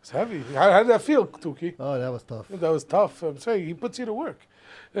heavy. It's heavy. How did that feel, Tuki? Oh, that was tough. That was tough. I'm saying he puts you to work.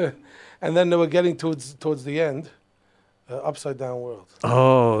 And then they were getting towards the end. Upside Down World.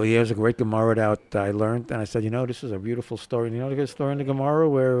 Oh, yeah, there's a great Gemara that I learned, and I said, this is a beautiful story. And you know the good story in the Gemara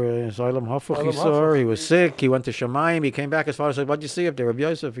where Zaylam Hafach he saw, he was sick, he went to Shemayim, he came back as far as, what'd you see up there, Rabbi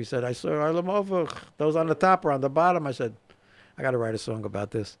Yosef? He said, I saw Zaylam Hafach. Those on the top or on the bottom? I said, I got to write a song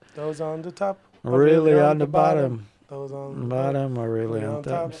about this. Those on the top. Really on the bottom. Those on the bottom are really on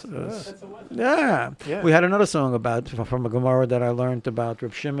top. Yeah. We had another song from a Gemara that I learned about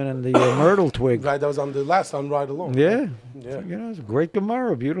Reb Shimon and the myrtle twig. Right, that was on the last on Ride Along. Yeah. Yeah. It's a great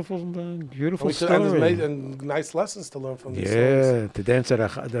Gemara, beautiful story. And nice lessons to learn from these songs. Yeah, to dance at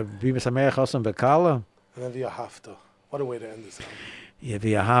the Biba Sameach Hassan Bekala. And then Via Hafta. What a way to end this album. Yeah,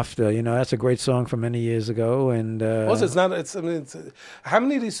 Via Hafta. That's a great song from many years ago. And also, how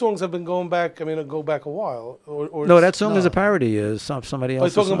many of these songs have been going back? Go back a while. No, that song is a parody. Somebody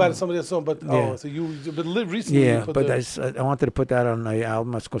else. Talking about somebody else's song, but so but recently. Yeah, but I wanted to put that on the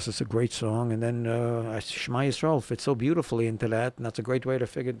album because it's a great song, and then Shema Yisrael fits so beautifully into that, and that's a great way to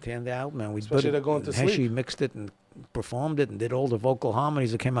end the album. And especially they're going to sleep. Heshy mixed it and performed it and did all the vocal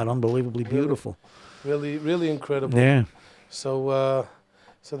harmonies. It came out unbelievably beautiful. Really, really incredible. Yeah. So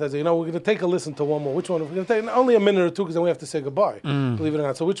that's we're going to take a listen to one more. Which one? We're going to take only a minute or two because then we have to say goodbye. Believe it or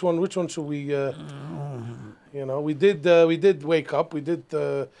not. So which one should we? We did Wake Up. We did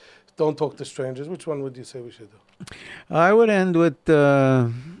Don't Talk to Strangers. Which one would you say we should do? I would end with Via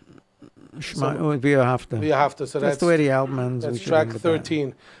Hafta. Via Hafta. So that's the way the album ends. That's track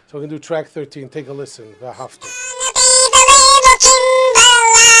 13. So we're going to do track 13. Take a listen. Via Hafta.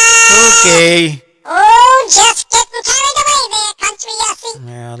 Okay. Oh, just getting carried away there, country Yossi.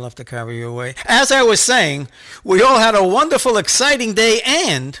 Yeah, I'd love to carry you away. As I was saying, we all had a wonderful, exciting day,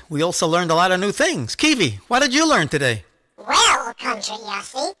 and we also learned a lot of new things. Kiwi, what did you learn today? Well, country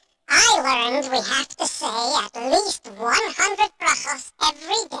Yossi, I learned we have to say at least 100 brachos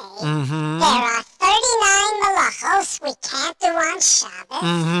every day. Mm-hmm. There are 39 malachos we can't do on Shabbos.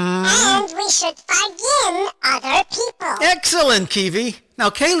 Mm-hmm. And we should forgive other people. Excellent, Kiwi.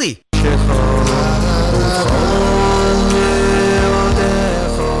 Now, Kaylee.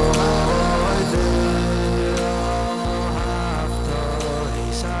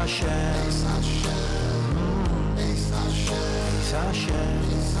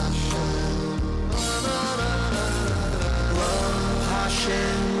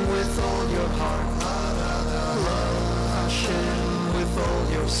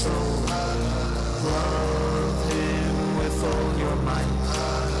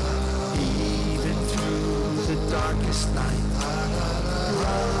 darkest night.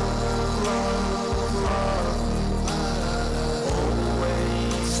 Love, love, love.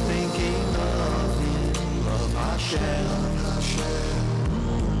 Always thinking of Him. Love Hashem.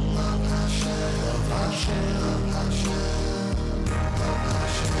 Love Hashem.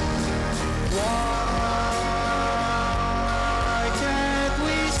 Why can't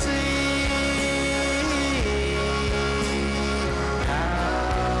we see how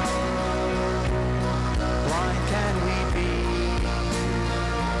blind can we be?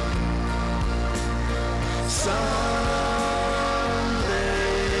 Someday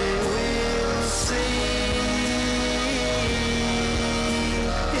we'll see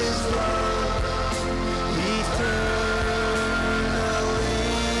His love eternally.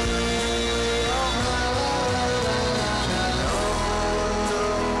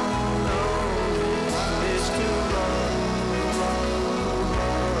 Is to love,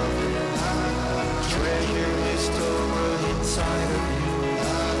 treasure His Torah inside of you,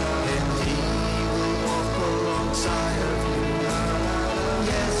 and He will walk alongside of you.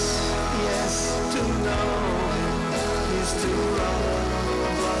 Yes, yes, to know Him is to love,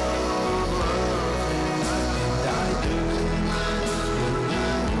 love, love Him, and I do.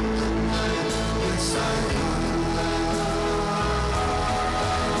 Yes, I do.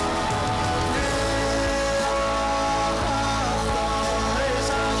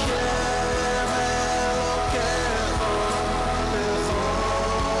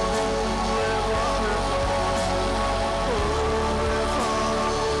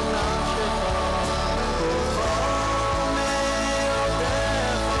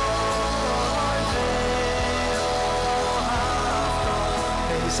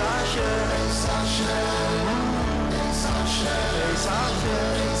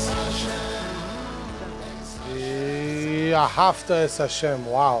 Hafta es Hashem.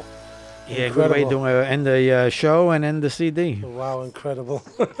 Wow. Yeah, good way to end the show and end the CD. Wow, incredible.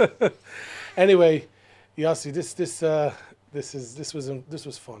 Anyway, Yossi, this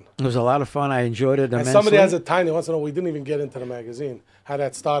was fun. It was a lot of fun. I enjoyed it immensely. And somebody has a tiny wants to know. We didn't even get into the magazine, how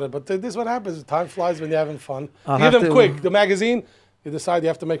that started. But this is what happens. Time flies when you're having fun. Give them quick. The magazine. you decide you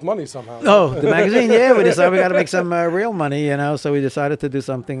have to make money somehow. Oh, the magazine, yeah. We decided we got to make some real money, so we decided to do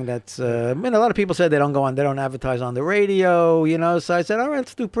something that's, a lot of people said they don't advertise on the radio, so I said, all right,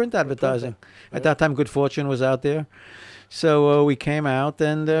 let's do print advertising. At that time, Good Fortune was out there. So we came out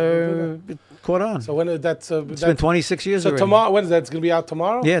and it caught on. So when it's been 26 years already. So tomorrow, when is that? It's going to be out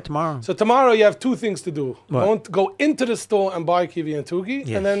tomorrow? Yeah, tomorrow. So tomorrow you have two things to do. What? Go into the store and buy Kiwi and Tugi,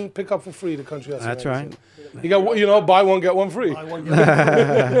 Yes. and then pick up for free the Country Yossi That's magazine. right. You got, buy one, get one free. Buy one, get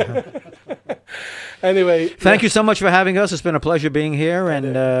one free. Anyway. Thank you so much for having us. It's been a pleasure being here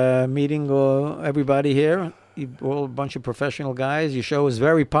and meeting everybody here. We're all a bunch of professional guys. Your show is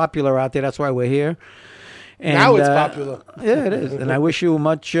very popular out there. That's why we're here. And, now it's popular. Yeah, it is. And I wish you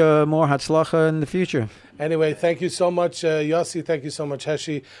much more Hatzlacha in the future. Anyway, thank you so much, Yossi. Thank you so much,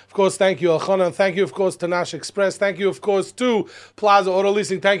 Heshy. Of course, thank you, Elchanan. Thank you, of course, to Nash Express. Thank you, of course, to Plaza Auto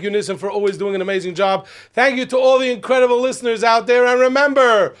Leasing. Thank you, Nissan, for always doing an amazing job. Thank you to all the incredible listeners out there. And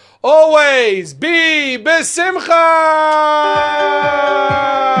remember, always be besimcha!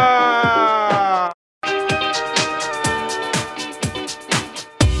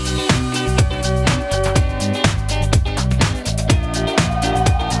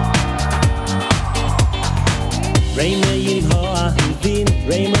 Reimeyim ho'ahuvin,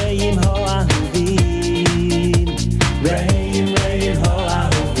 reimeyim ho'ahuvin, reim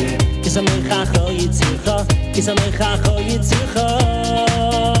ho'ahuvin. Kisamecha choyitzicha, kisamecha choyitzicha.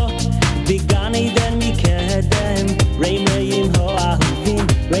 Began Eden mikedem, reimeyim ho'ahuvin,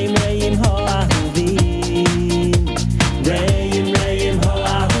 reimeyim ho'ahuvin, reim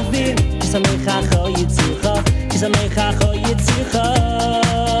ho'ahuvin. Kisamecha choyitzicha, kisamecha choyitzicha.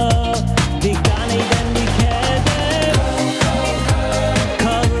 Began Eden mikedem.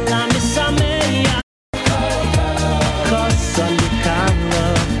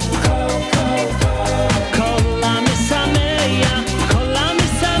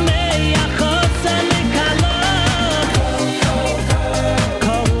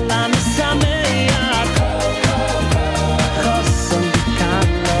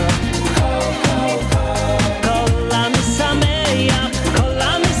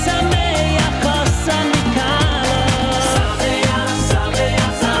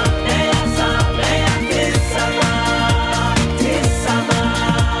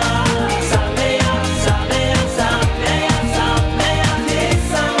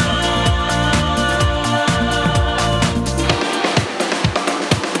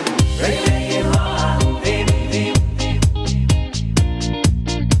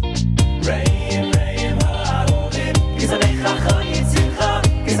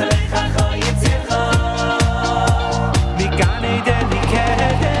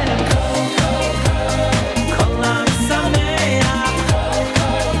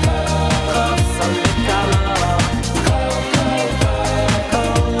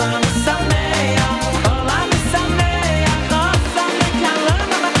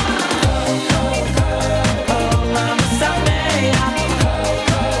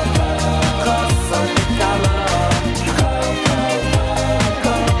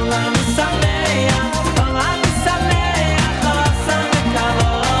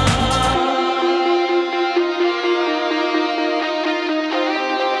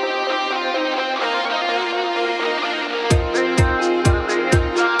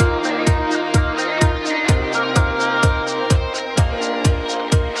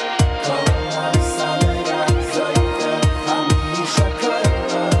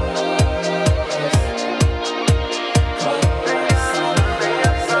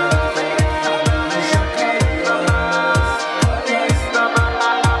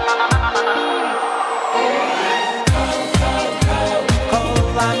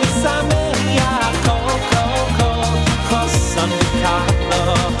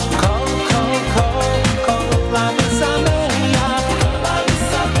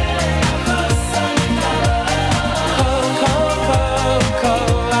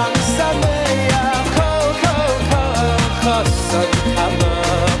 Son